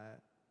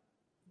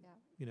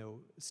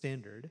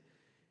 standard,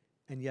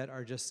 and yet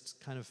are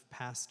just kind of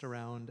passed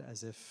around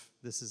as if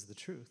this is the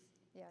truth.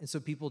 Yeah. And so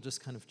people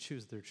just kind of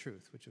choose their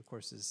truth, which of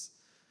course is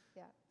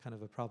kind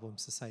of a problem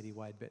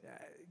society-wide. But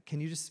can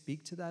you just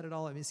speak to that at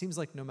all? I mean, it seems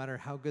like no matter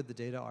how good the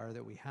data are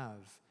that we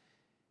have,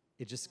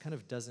 it just kind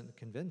of doesn't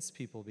convince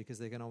people because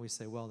they can always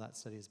say, well, that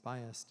study is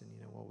biased, and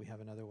we have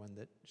another one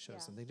that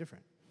shows something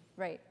different.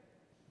 Right.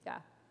 Yeah.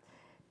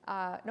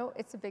 No,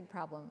 it's a big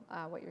problem,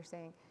 what you're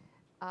saying.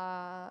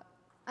 I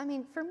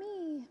mean, for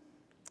me,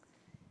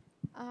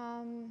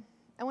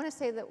 I want to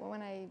say that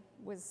when I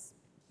was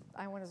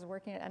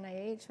working at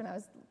NIH when I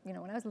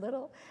was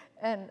little,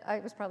 and I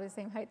was probably the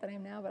same height that I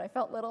am now, but I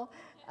felt little,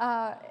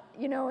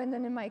 and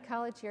then in my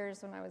college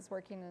years when I was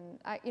working, and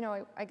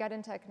I got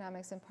into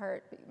economics in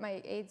part.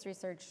 My AIDS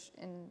research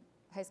in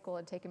high school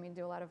had taken me to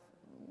do a lot of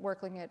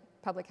work looking at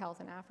public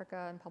health in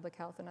Africa and public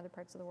health in other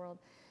parts of the world,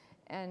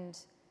 and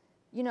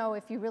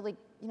if you really,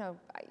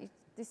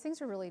 these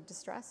things are really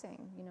distressing.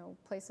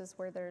 Places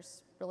where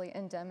there's really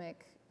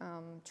endemic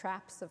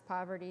traps of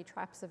poverty,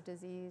 traps of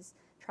disease,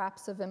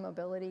 traps of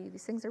immobility.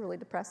 These things are really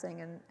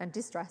depressing and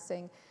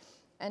distressing.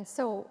 And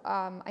so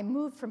I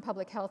moved from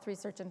public health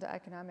research into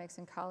economics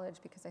in college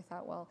because I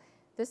thought, well,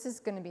 this is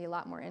going to be a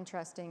lot more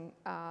interesting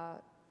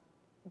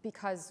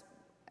because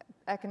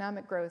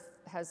economic growth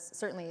has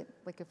certainly,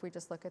 like if we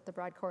just look at the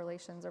broad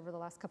correlations over the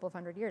last couple of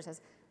hundred years,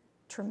 has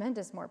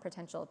tremendous more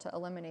potential to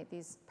eliminate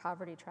these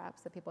poverty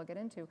traps that people get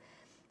into.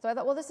 So I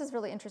thought, well, this is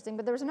really interesting.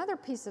 But there was another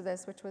piece of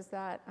this, which was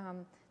that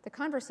the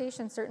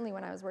conversation, certainly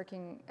when I was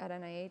working at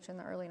NIH in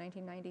the early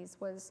 1990s,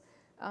 was,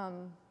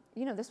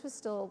 this was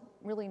still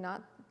really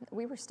not,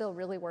 we were still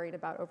really worried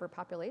about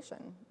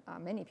overpopulation.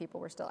 Many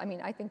people were still,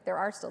 I think there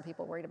are still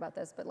people worried about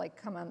this, but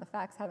come on, the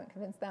facts haven't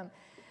convinced them.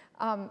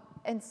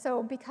 And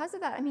so because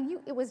of that,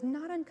 it was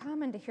not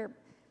uncommon to hear,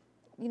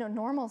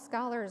 normal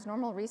scholars,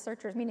 normal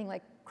researchers, meaning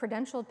like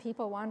credentialed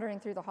people wandering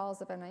through the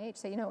halls of NIH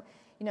say,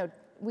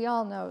 we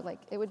all know,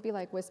 it would be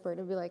like whispered.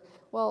 It would be like,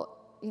 well,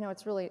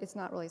 it's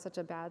not really such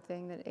a bad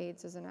thing that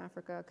AIDS is in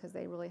Africa because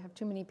they really have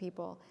too many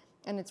people.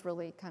 And it's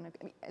really kind of,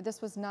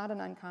 this was not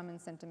an uncommon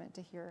sentiment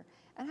to hear.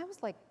 And I was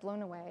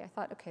blown away. I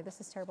thought, okay, this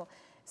is terrible.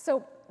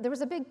 So there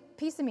was a big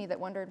piece of me that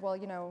wondered, well,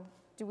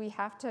 do we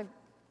have to,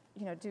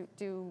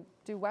 do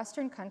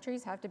Western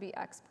countries have to be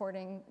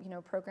exporting,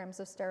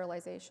 programs of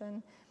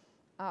sterilization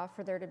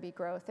for there to be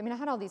growth? I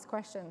had all these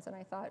questions, and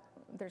I thought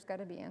there's got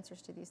to be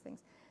answers to these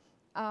things.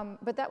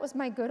 But that was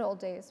my good old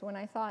days when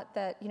I thought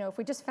that, if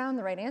we just found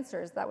the right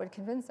answers, that would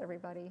convince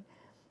everybody.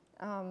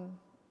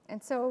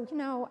 And so,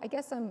 I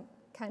guess I'm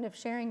kind of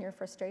sharing your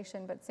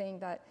frustration, but saying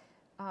that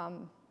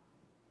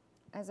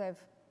as I've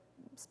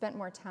spent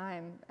more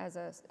time as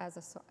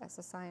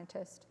a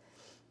scientist,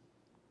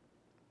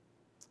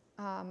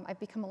 I've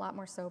become a lot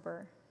more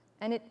sober.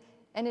 And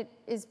it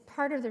is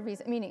part of the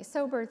reason, meaning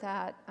sober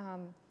that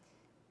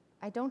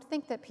I don't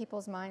think that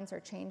people's minds are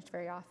changed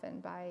very often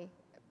by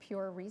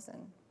pure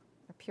reason,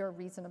 or pure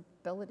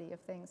reasonability of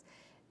things.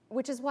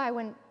 Which is why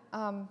when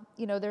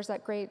There's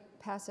that great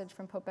passage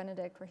from Pope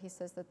Benedict where he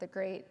says that the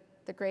great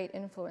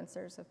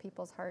influencers of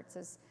people's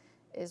hearts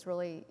is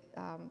really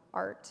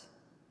art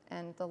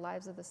and the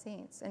lives of the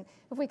saints. And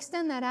if we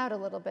extend that out a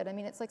little bit, I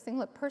mean, it's like saying,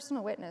 look,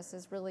 personal witness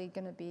is really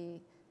going to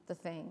be the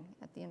thing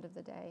at the end of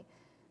the day.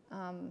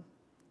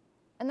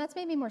 And that's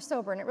made me more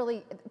sober. And it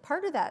really,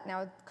 part of that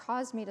now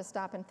caused me to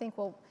stop and think,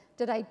 well,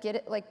 did I get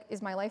it? Like,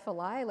 is my life a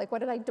lie? Like,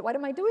 what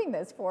am I doing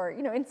this for?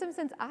 In some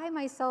sense, I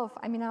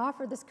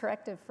offer this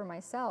corrective for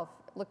myself,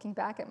 looking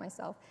back at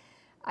myself.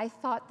 I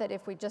thought that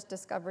if we just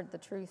discovered the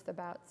truth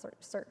about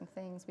certain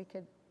things, we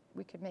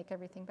could make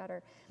everything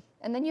better.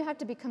 And then you have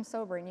to become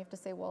sober, and you have to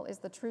say, well, is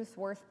the truth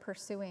worth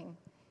pursuing,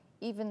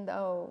 even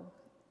though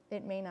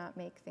it may not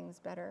make things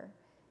better?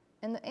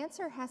 And the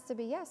answer has to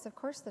be yes, of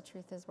course the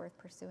truth is worth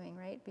pursuing,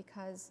 right?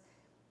 Because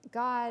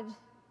God,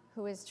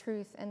 who is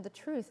truth, and the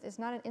truth is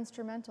not an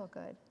instrumental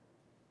good,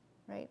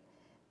 right?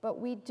 But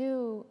we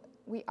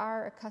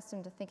are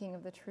accustomed to thinking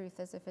of the truth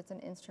as if it's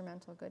an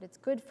instrumental good. It's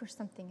good for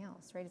something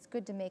else, right? It's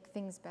good to make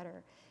things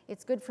better.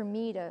 It's good for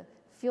me to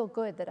feel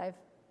good that I've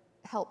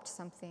helped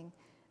something.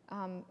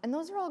 And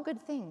those are all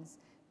good things,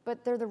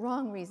 but they're the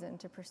wrong reason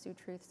to pursue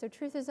truth. So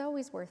truth is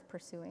always worth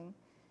pursuing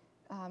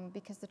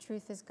because the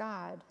truth is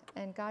God,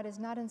 and God is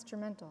not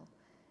instrumental.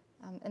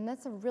 And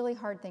that's a really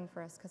hard thing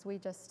for us because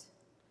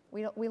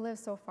we live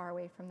so far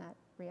away from that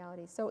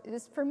reality. So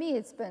for me,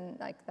 it's been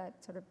like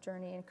that sort of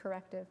journey and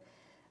corrective.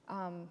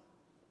 And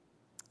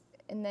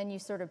then you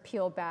sort of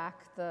peel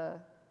back the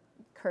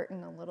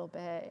curtain a little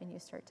bit and you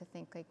start to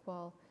think like,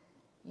 well,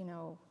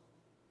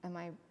 am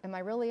I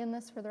really in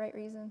this for the right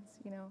reasons?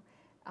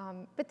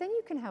 But then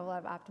you can have a lot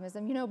of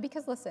optimism,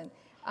 because listen,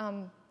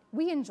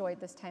 we enjoyed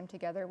this time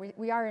together.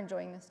 We are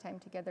enjoying this time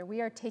together.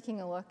 We are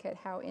taking a look at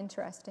how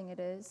interesting it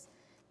is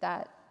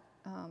that,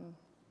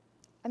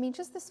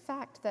 just this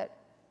fact that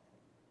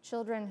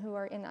children who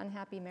are in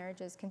unhappy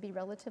marriages can be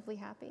relatively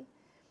happy.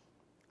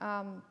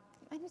 And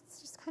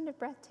it's just kind of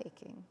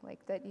breathtaking,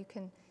 like that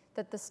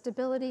the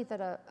stability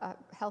that a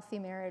healthy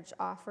marriage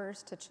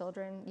offers to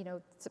children,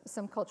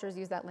 some cultures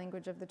use that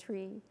language of the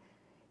tree,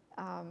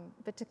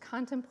 but to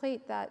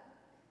contemplate that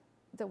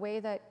the way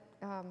that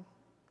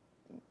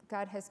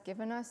God has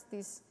given us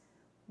these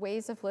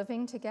ways of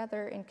living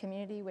together in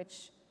community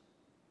which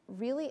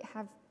really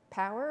have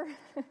power,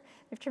 they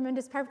have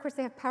tremendous power. Of course,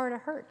 they have power to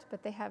hurt,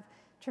 but they have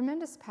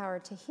tremendous power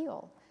to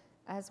heal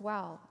as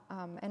well.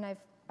 And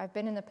I've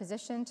been in the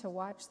position to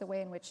watch the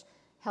way in which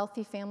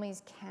healthy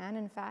families can,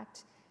 in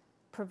fact,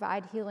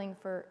 provide healing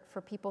for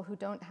people who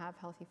don't have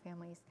healthy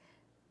families.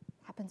 It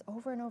happens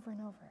over and over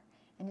and over.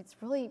 And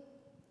for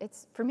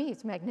me,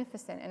 it's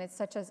magnificent, and it's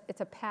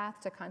a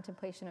path to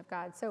contemplation of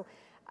God. So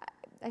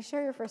I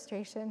share your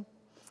frustration,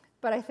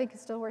 but I think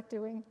it's still worth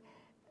doing.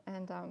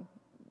 And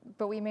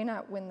but we may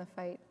not win the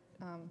fight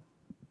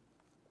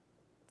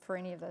for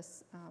any of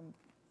this,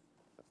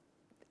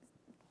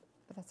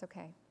 but that's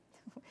okay.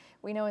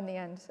 We know in the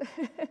end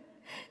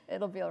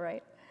it'll be all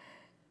right.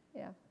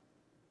 Yeah,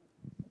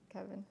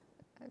 Kevin.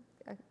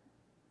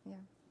 Yeah.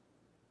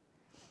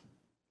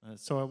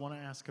 So I want to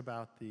ask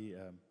about the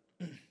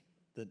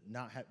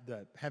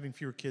having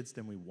fewer kids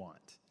than we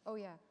want. Oh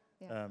yeah.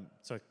 Yeah.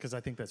 So because I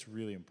think that's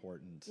really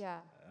important. Yeah.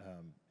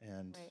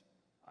 And right.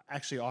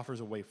 actually offers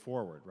a way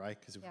forward, right?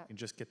 Because if we can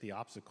just get the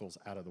obstacles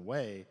out of the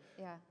way,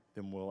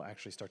 then we'll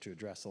actually start to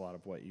address a lot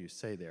of what you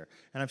say there.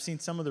 And I've seen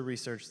some of the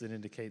research that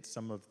indicates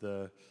some of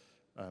the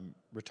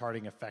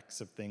retarding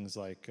effects of things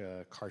like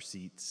car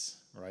seats,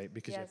 right?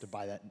 Because you have to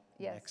buy that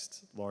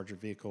next larger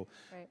vehicle.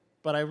 Right.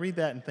 But I read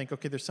that and think,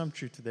 okay, there's some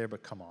truth to there,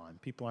 but come on.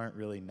 People aren't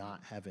really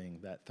not having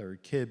that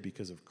third kid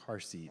because of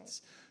car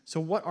seats. Right. So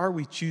what are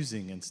we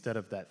choosing instead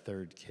of that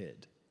third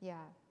kid? Yeah.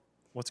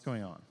 What's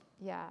going on?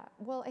 Yeah.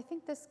 Well, I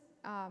think this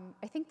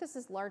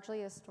is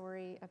largely a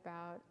story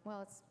about,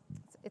 well,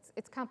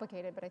 it's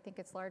complicated, but I think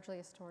it's largely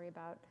a story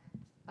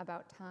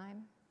about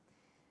time.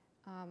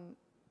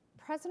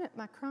 President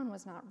Macron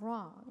was not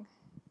wrong.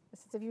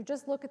 If you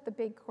just look at the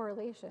big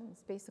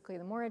correlations, basically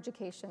the more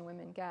education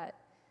women get,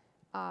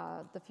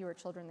 the fewer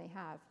children they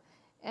have.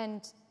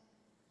 And,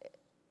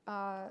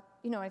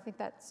 I think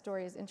that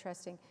story is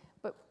interesting.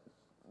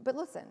 But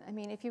listen,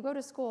 if you go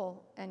to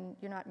school and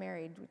you're not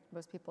married,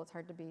 most people, it's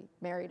hard to be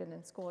married and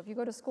in school. If you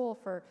go to school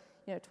for,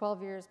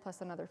 12 years plus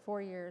another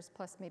 4 years,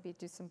 plus maybe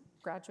do some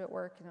graduate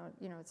work,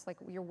 it's like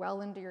you're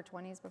well into your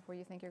 20s before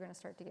you think you're going to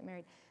start to get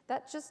married.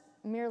 That's just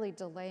merely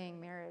delaying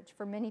marriage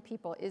for many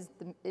people is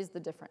the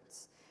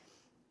difference,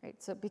 right?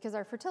 So because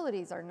our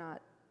fertilities are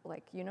not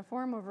like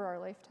uniform over our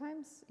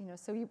lifetimes,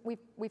 so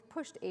we've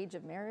pushed age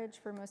of marriage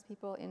for most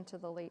people into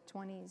the late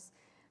 20s.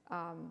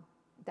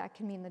 That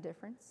can mean the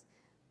difference.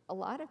 A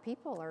lot of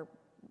people are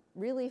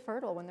really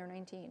fertile when they're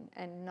 19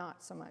 and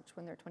not so much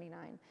when they're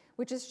 29,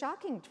 which is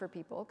shocking for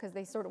people because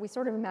we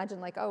sort of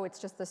imagine like, oh, it's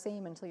just the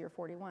same until you're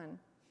 41.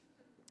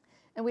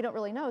 And we don't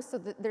really know. So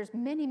there's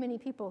many, many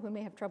people who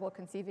may have trouble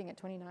conceiving at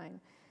 29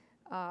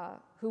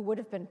 who would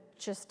have been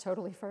just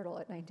totally fertile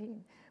at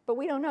 19. But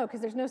we don't know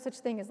because there's no such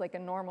thing as like a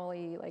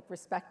normally like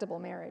respectable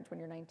marriage when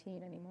you're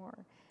 19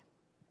 anymore.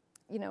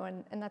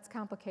 and that's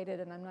complicated,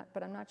 and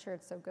I'm not sure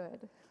it's so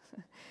good.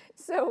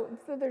 so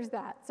there's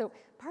that. So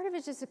part of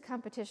it's just a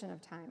competition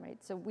of time,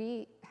 right? So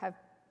we have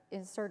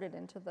inserted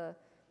into the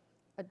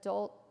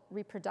adult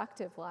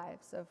reproductive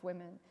lives of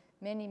women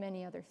many,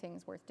 many other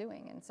things worth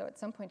doing. And so at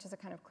some point, just a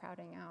kind of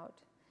crowding out.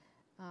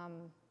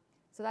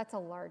 So that's a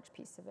large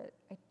piece of it.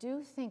 I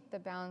do think the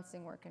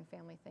balancing work and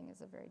family thing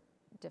is a very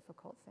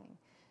difficult thing.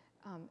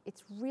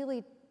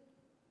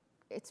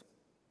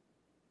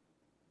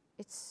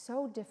 It's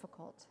so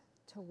difficult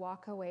to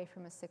walk away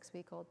from a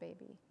 6-week-old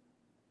baby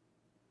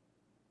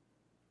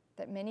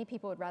that many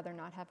people would rather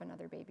not have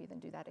another baby than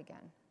do that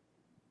again.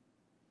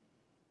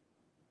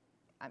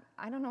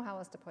 I don't know how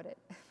else to put it.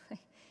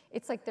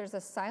 It's like there's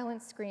a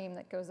silent scream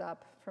that goes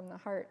up from the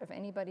heart of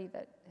anybody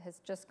that has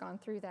just gone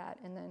through that,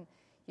 and then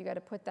you got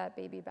to put that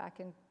baby back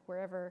in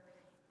wherever,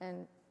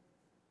 and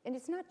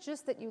it's not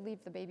just that you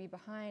leave the baby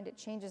behind, it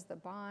changes the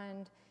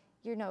bond.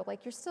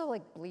 Like you're still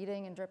like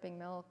bleeding and dripping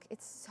milk.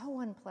 It's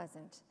so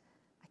unpleasant.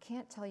 I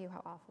can't tell you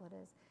how awful it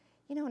is.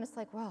 And it's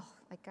like, well,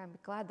 like I'm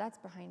glad that's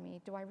behind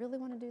me. Do I really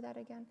want to do that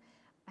again?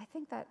 I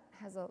think that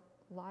has a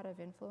lot of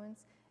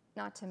influence,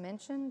 not to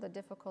mention the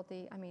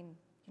difficulty. I mean,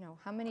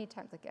 how many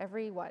times, like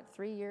every,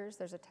 3 years,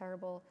 there's a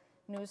terrible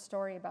news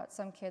story about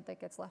some kid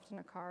that gets left in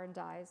a car and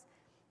dies.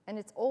 And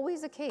it's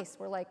always a case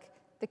where like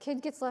the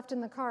kid gets left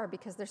in the car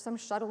because there's some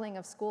shuttling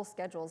of school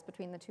schedules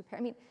between the two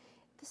parents. I mean,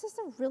 this is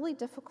a really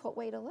difficult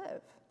way to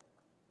live.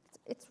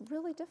 It's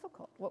really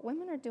difficult. What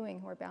women are doing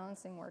who are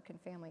balancing work and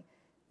family,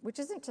 which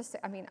isn't to say,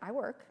 I mean, I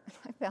work,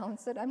 I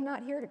balance it. I'm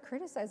not here to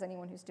criticize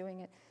anyone who's doing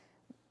it.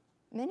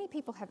 Many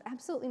people have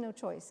absolutely no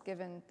choice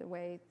given the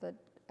way the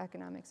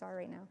economics are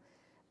right now.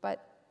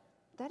 But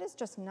that is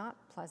just not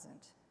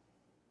pleasant.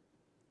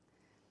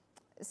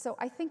 So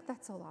I think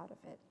that's a lot of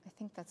it.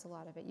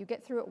 You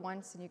get through it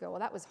once and you go, well,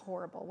 that was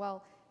horrible.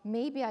 Well,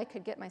 maybe I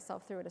could get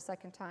myself through it a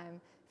second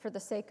time for the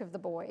sake of the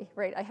boy,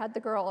 right? I had the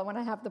girl, I want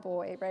to have the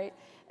boy, right?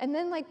 And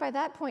then like by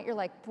that point, you're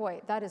like,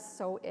 boy, that is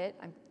so it.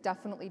 I'm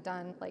definitely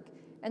done. Like,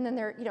 and then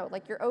they're,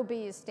 like your OB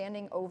is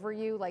standing over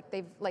you, like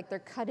they're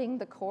cutting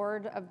the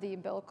cord of the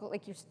umbilical,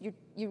 like you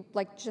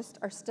like just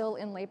are still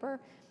in labor.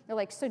 They're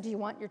like, so do you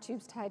want your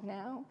tubes tied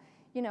now?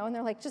 And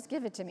they're like, just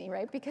give it to me,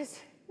 right? Because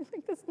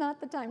like, that's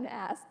not the time to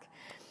ask.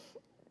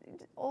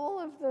 All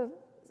of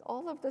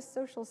the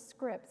social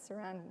scripts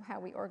around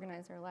how we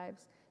organize our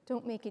lives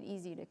don't make it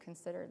easy to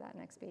consider that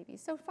next baby.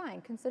 So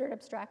fine, considered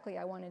abstractly,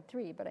 I wanted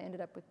 3, but I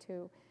ended up with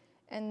 2.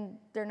 And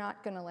they're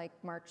not gonna like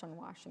march on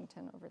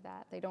Washington over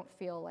that. They don't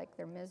feel like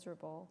they're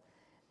miserable,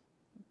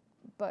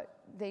 but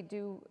they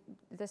do,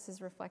 this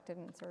is reflected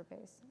in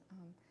surveys.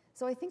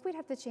 So I think we'd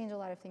have to change a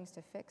lot of things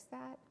to fix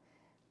that,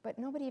 but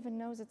nobody even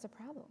knows it's a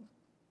problem.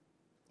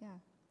 Yeah,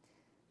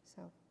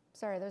 so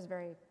sorry, that was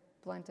very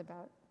blunt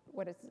about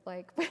what it's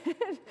like, but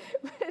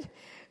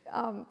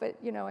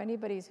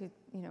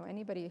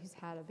anybody who's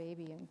had a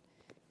baby and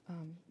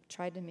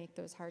tried to make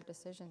those hard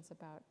decisions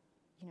about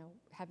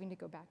having to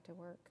go back to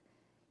work.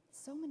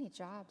 So many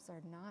jobs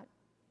are not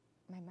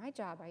my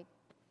job.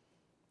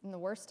 In the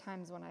worst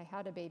times when I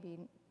had a baby,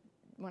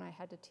 when I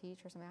had to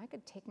teach or something, I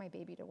could take my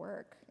baby to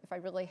work if I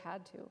really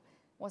had to. It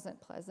wasn't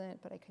pleasant,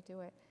 but I could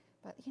do it.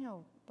 But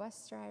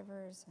bus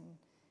drivers and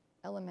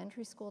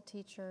elementary school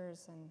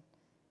teachers and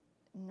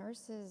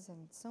nurses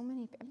and so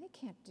many, they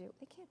can't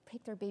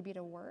take their baby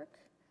to work.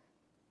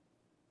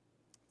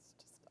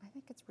 I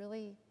think it's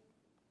really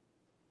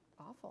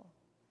awful.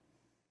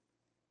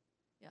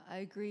 Yeah, I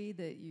agree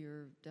that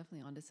you're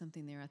definitely onto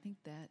something there. I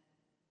think that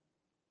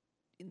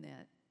in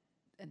that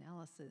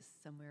analysis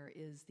somewhere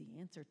is the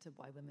answer to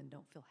why women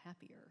don't feel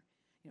happier.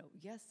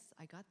 Yes,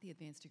 I got the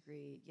advanced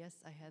degree.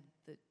 Yes, I had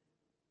the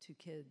 2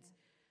 kids,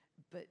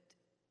 but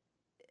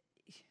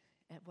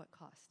at what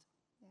cost?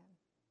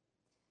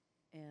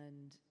 Yeah.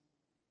 And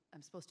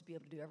I'm supposed to be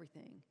able to do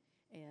everything,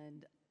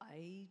 and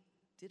I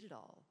did it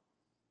all,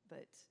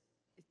 but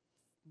it's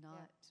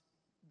not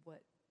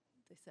what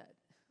they said.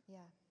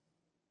 Yeah.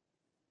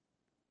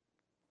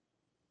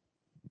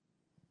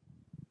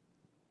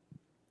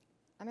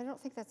 I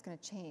don't think that's going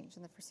to change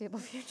in the foreseeable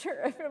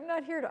future. I'm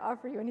not here to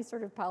offer you any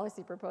sort of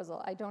policy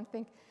proposal. I don't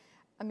think,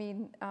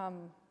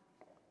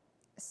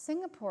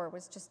 Singapore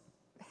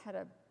had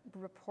a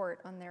report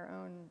on their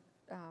own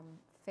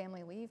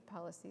family leave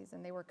policies,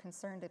 and they were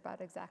concerned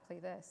about exactly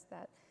this,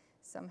 that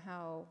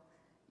somehow,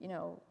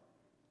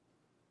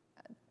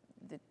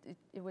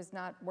 it was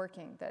not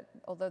working, that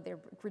although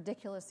they're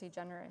ridiculously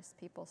generous,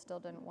 people still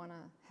didn't want to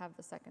have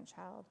the second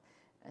child.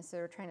 And so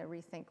they were trying to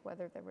rethink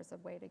whether there was a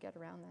way to get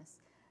around this.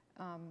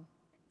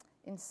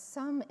 In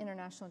some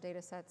international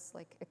data sets,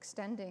 like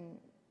extending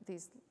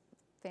these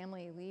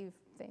family leave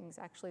things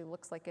actually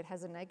looks like it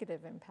has a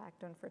negative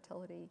impact on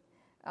fertility,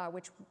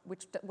 which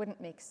wouldn't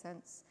make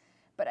sense.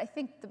 But I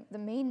think the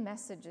main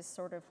message is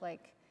sort of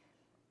like,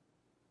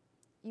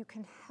 you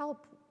can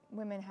help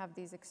women have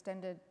these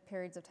extended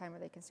periods of time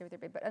where they can stay with their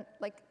baby,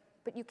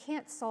 but you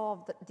can't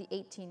solve the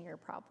 18-year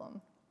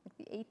problem. Like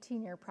the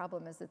 18-year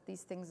problem is that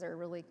these things are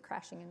really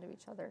crashing into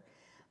each other.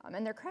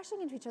 And they're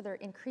crashing into each other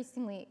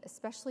increasingly,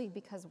 especially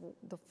because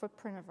the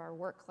footprint of our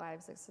work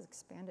lives has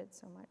expanded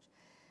so much.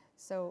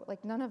 So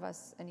like none of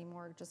us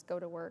anymore just go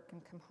to work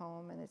and come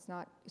home, and it's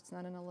not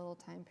in a little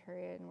time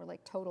period, and we're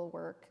like total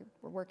work.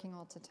 We're working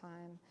all the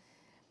time.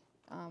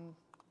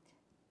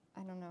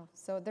 I don't know.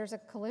 So there's a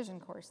collision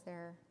course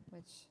there,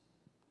 which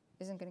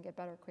isn't going to get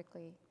better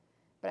quickly.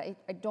 But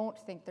I don't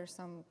think there's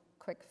some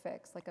quick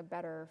fix, like a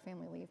better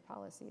family leave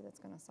policy that's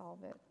going to solve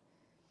it.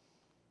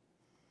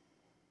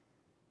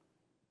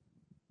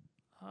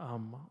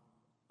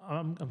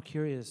 I'm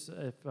curious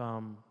if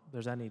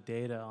there's any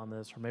data on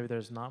this, or maybe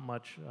there's not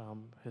much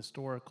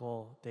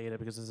historical data,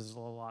 because this is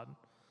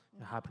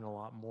happening a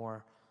lot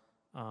more.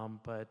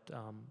 But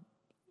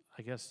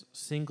I guess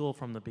single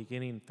from the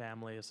beginning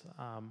families,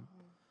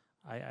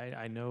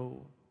 I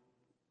know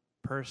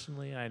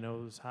personally, I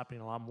know it's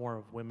happening a lot more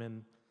of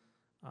women,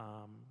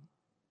 I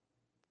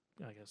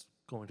guess,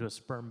 going to a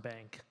sperm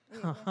bank.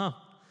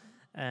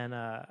 And,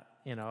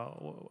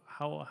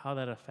 how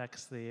that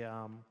affects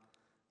the,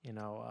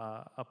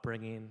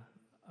 upbringing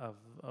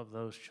of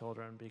those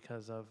children,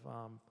 because of,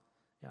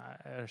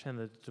 I understand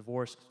that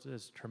divorce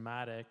is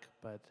traumatic,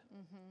 but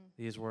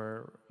these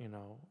were,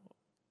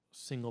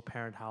 single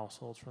parent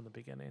households from the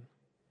beginning.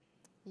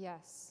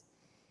 Yes.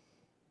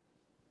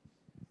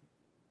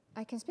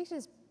 I can speak to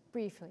this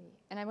briefly,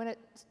 and I want to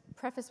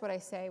preface what I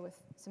say with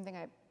something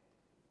I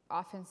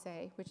often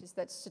say, which is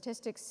that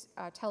statistics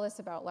tell us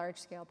about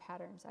large-scale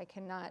patterns. I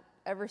cannot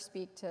ever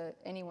speak to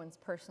anyone's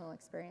personal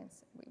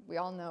experience. We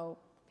all know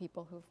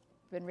people who've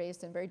been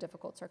raised in very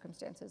difficult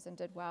circumstances and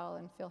did well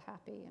and feel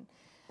happy,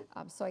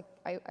 and so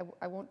I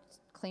won't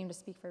claim to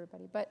speak for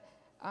everybody. But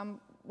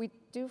we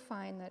do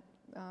find that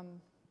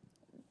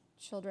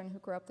children who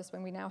grow up this way,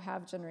 and we now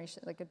have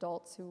generations, like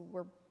adults who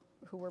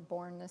were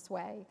born this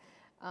way,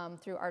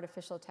 through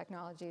artificial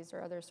technologies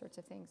or other sorts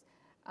of things.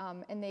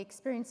 And they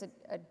experience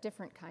a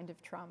different kind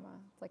of trauma,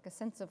 like a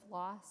sense of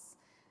loss.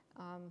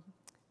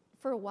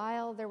 For a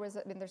while,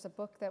 there's a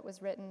book that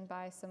was written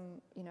by some,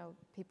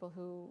 people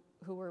who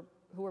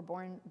were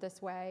born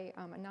this way.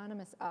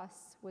 Anonymous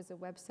Us was a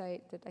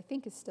website that I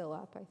think is still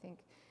up,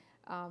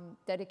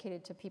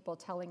 dedicated to people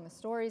telling the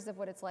stories of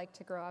what it's like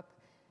to grow up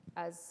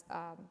as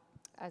a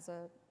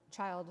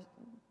child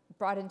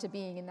brought into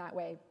being in that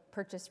way,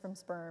 purchased from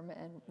sperm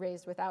and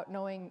raised without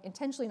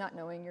intentionally not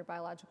knowing your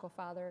biological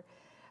father.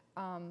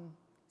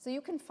 So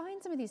you can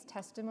find some of these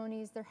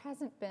testimonies. There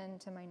hasn't been,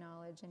 to my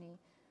knowledge, any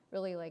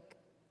really like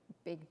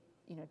big,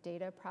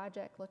 data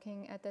project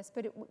looking at this,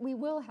 but we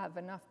will have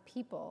enough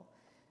people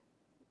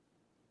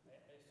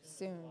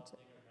soon.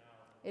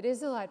 It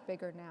is a lot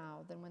bigger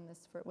now than when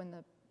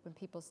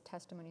people's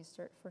testimonies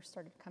first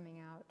started coming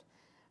out.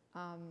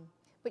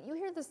 But you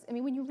hear this.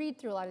 When you read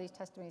through a lot of these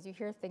testimonies, you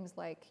hear things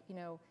like,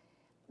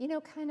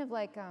 kind of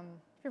like,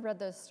 you've read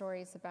those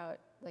stories about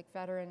like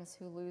veterans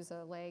who lose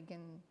a leg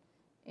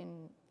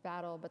in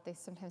battle, but they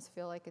sometimes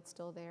feel like it's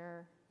still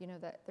there.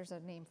 That there's a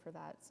name for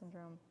that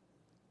syndrome.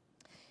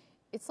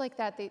 It's like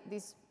that.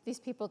 These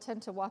people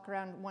tend to walk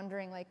around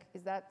wondering, like,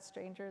 is that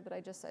stranger that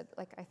I just said?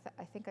 Like,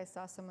 I think I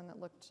saw someone that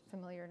looked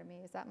familiar to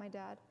me. Is that my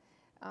dad?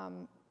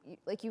 That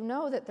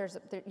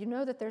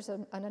there's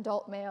an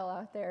adult male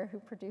out there who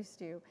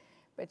produced you,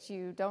 but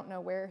you don't know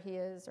where he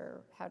is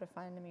or how to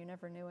find him. You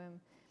never knew him.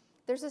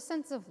 There's a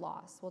sense of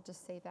loss, we'll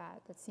just say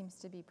that seems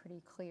to be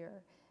pretty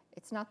clear.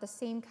 It's not the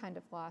same kind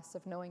of loss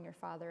of knowing your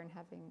father and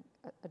having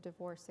a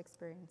divorce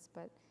experience,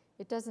 but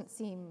it doesn't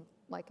seem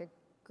like a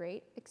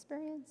great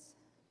experience.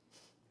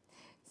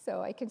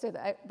 So I can say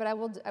that, but I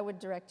would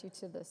direct you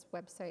to this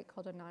website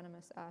called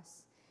Anonymous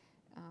Us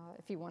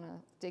if you want to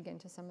dig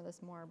into some of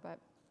this more, but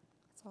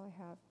that's all I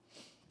have.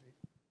 Great.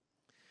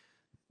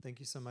 Thank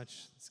you so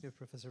much. Let's give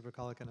Professor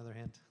Pacalek another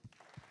hand.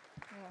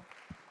 Yeah.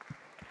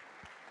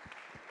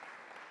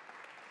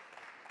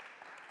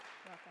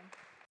 Welcome.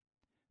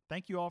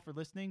 Thank you all for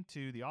listening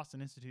to the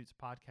Austin Institute's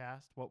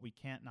podcast, What We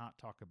Can't Not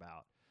Talk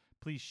About.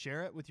 Please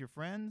share it with your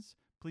friends.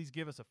 Please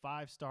give us a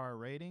 5-star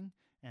rating,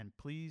 and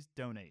please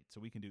donate so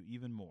we can do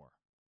even more.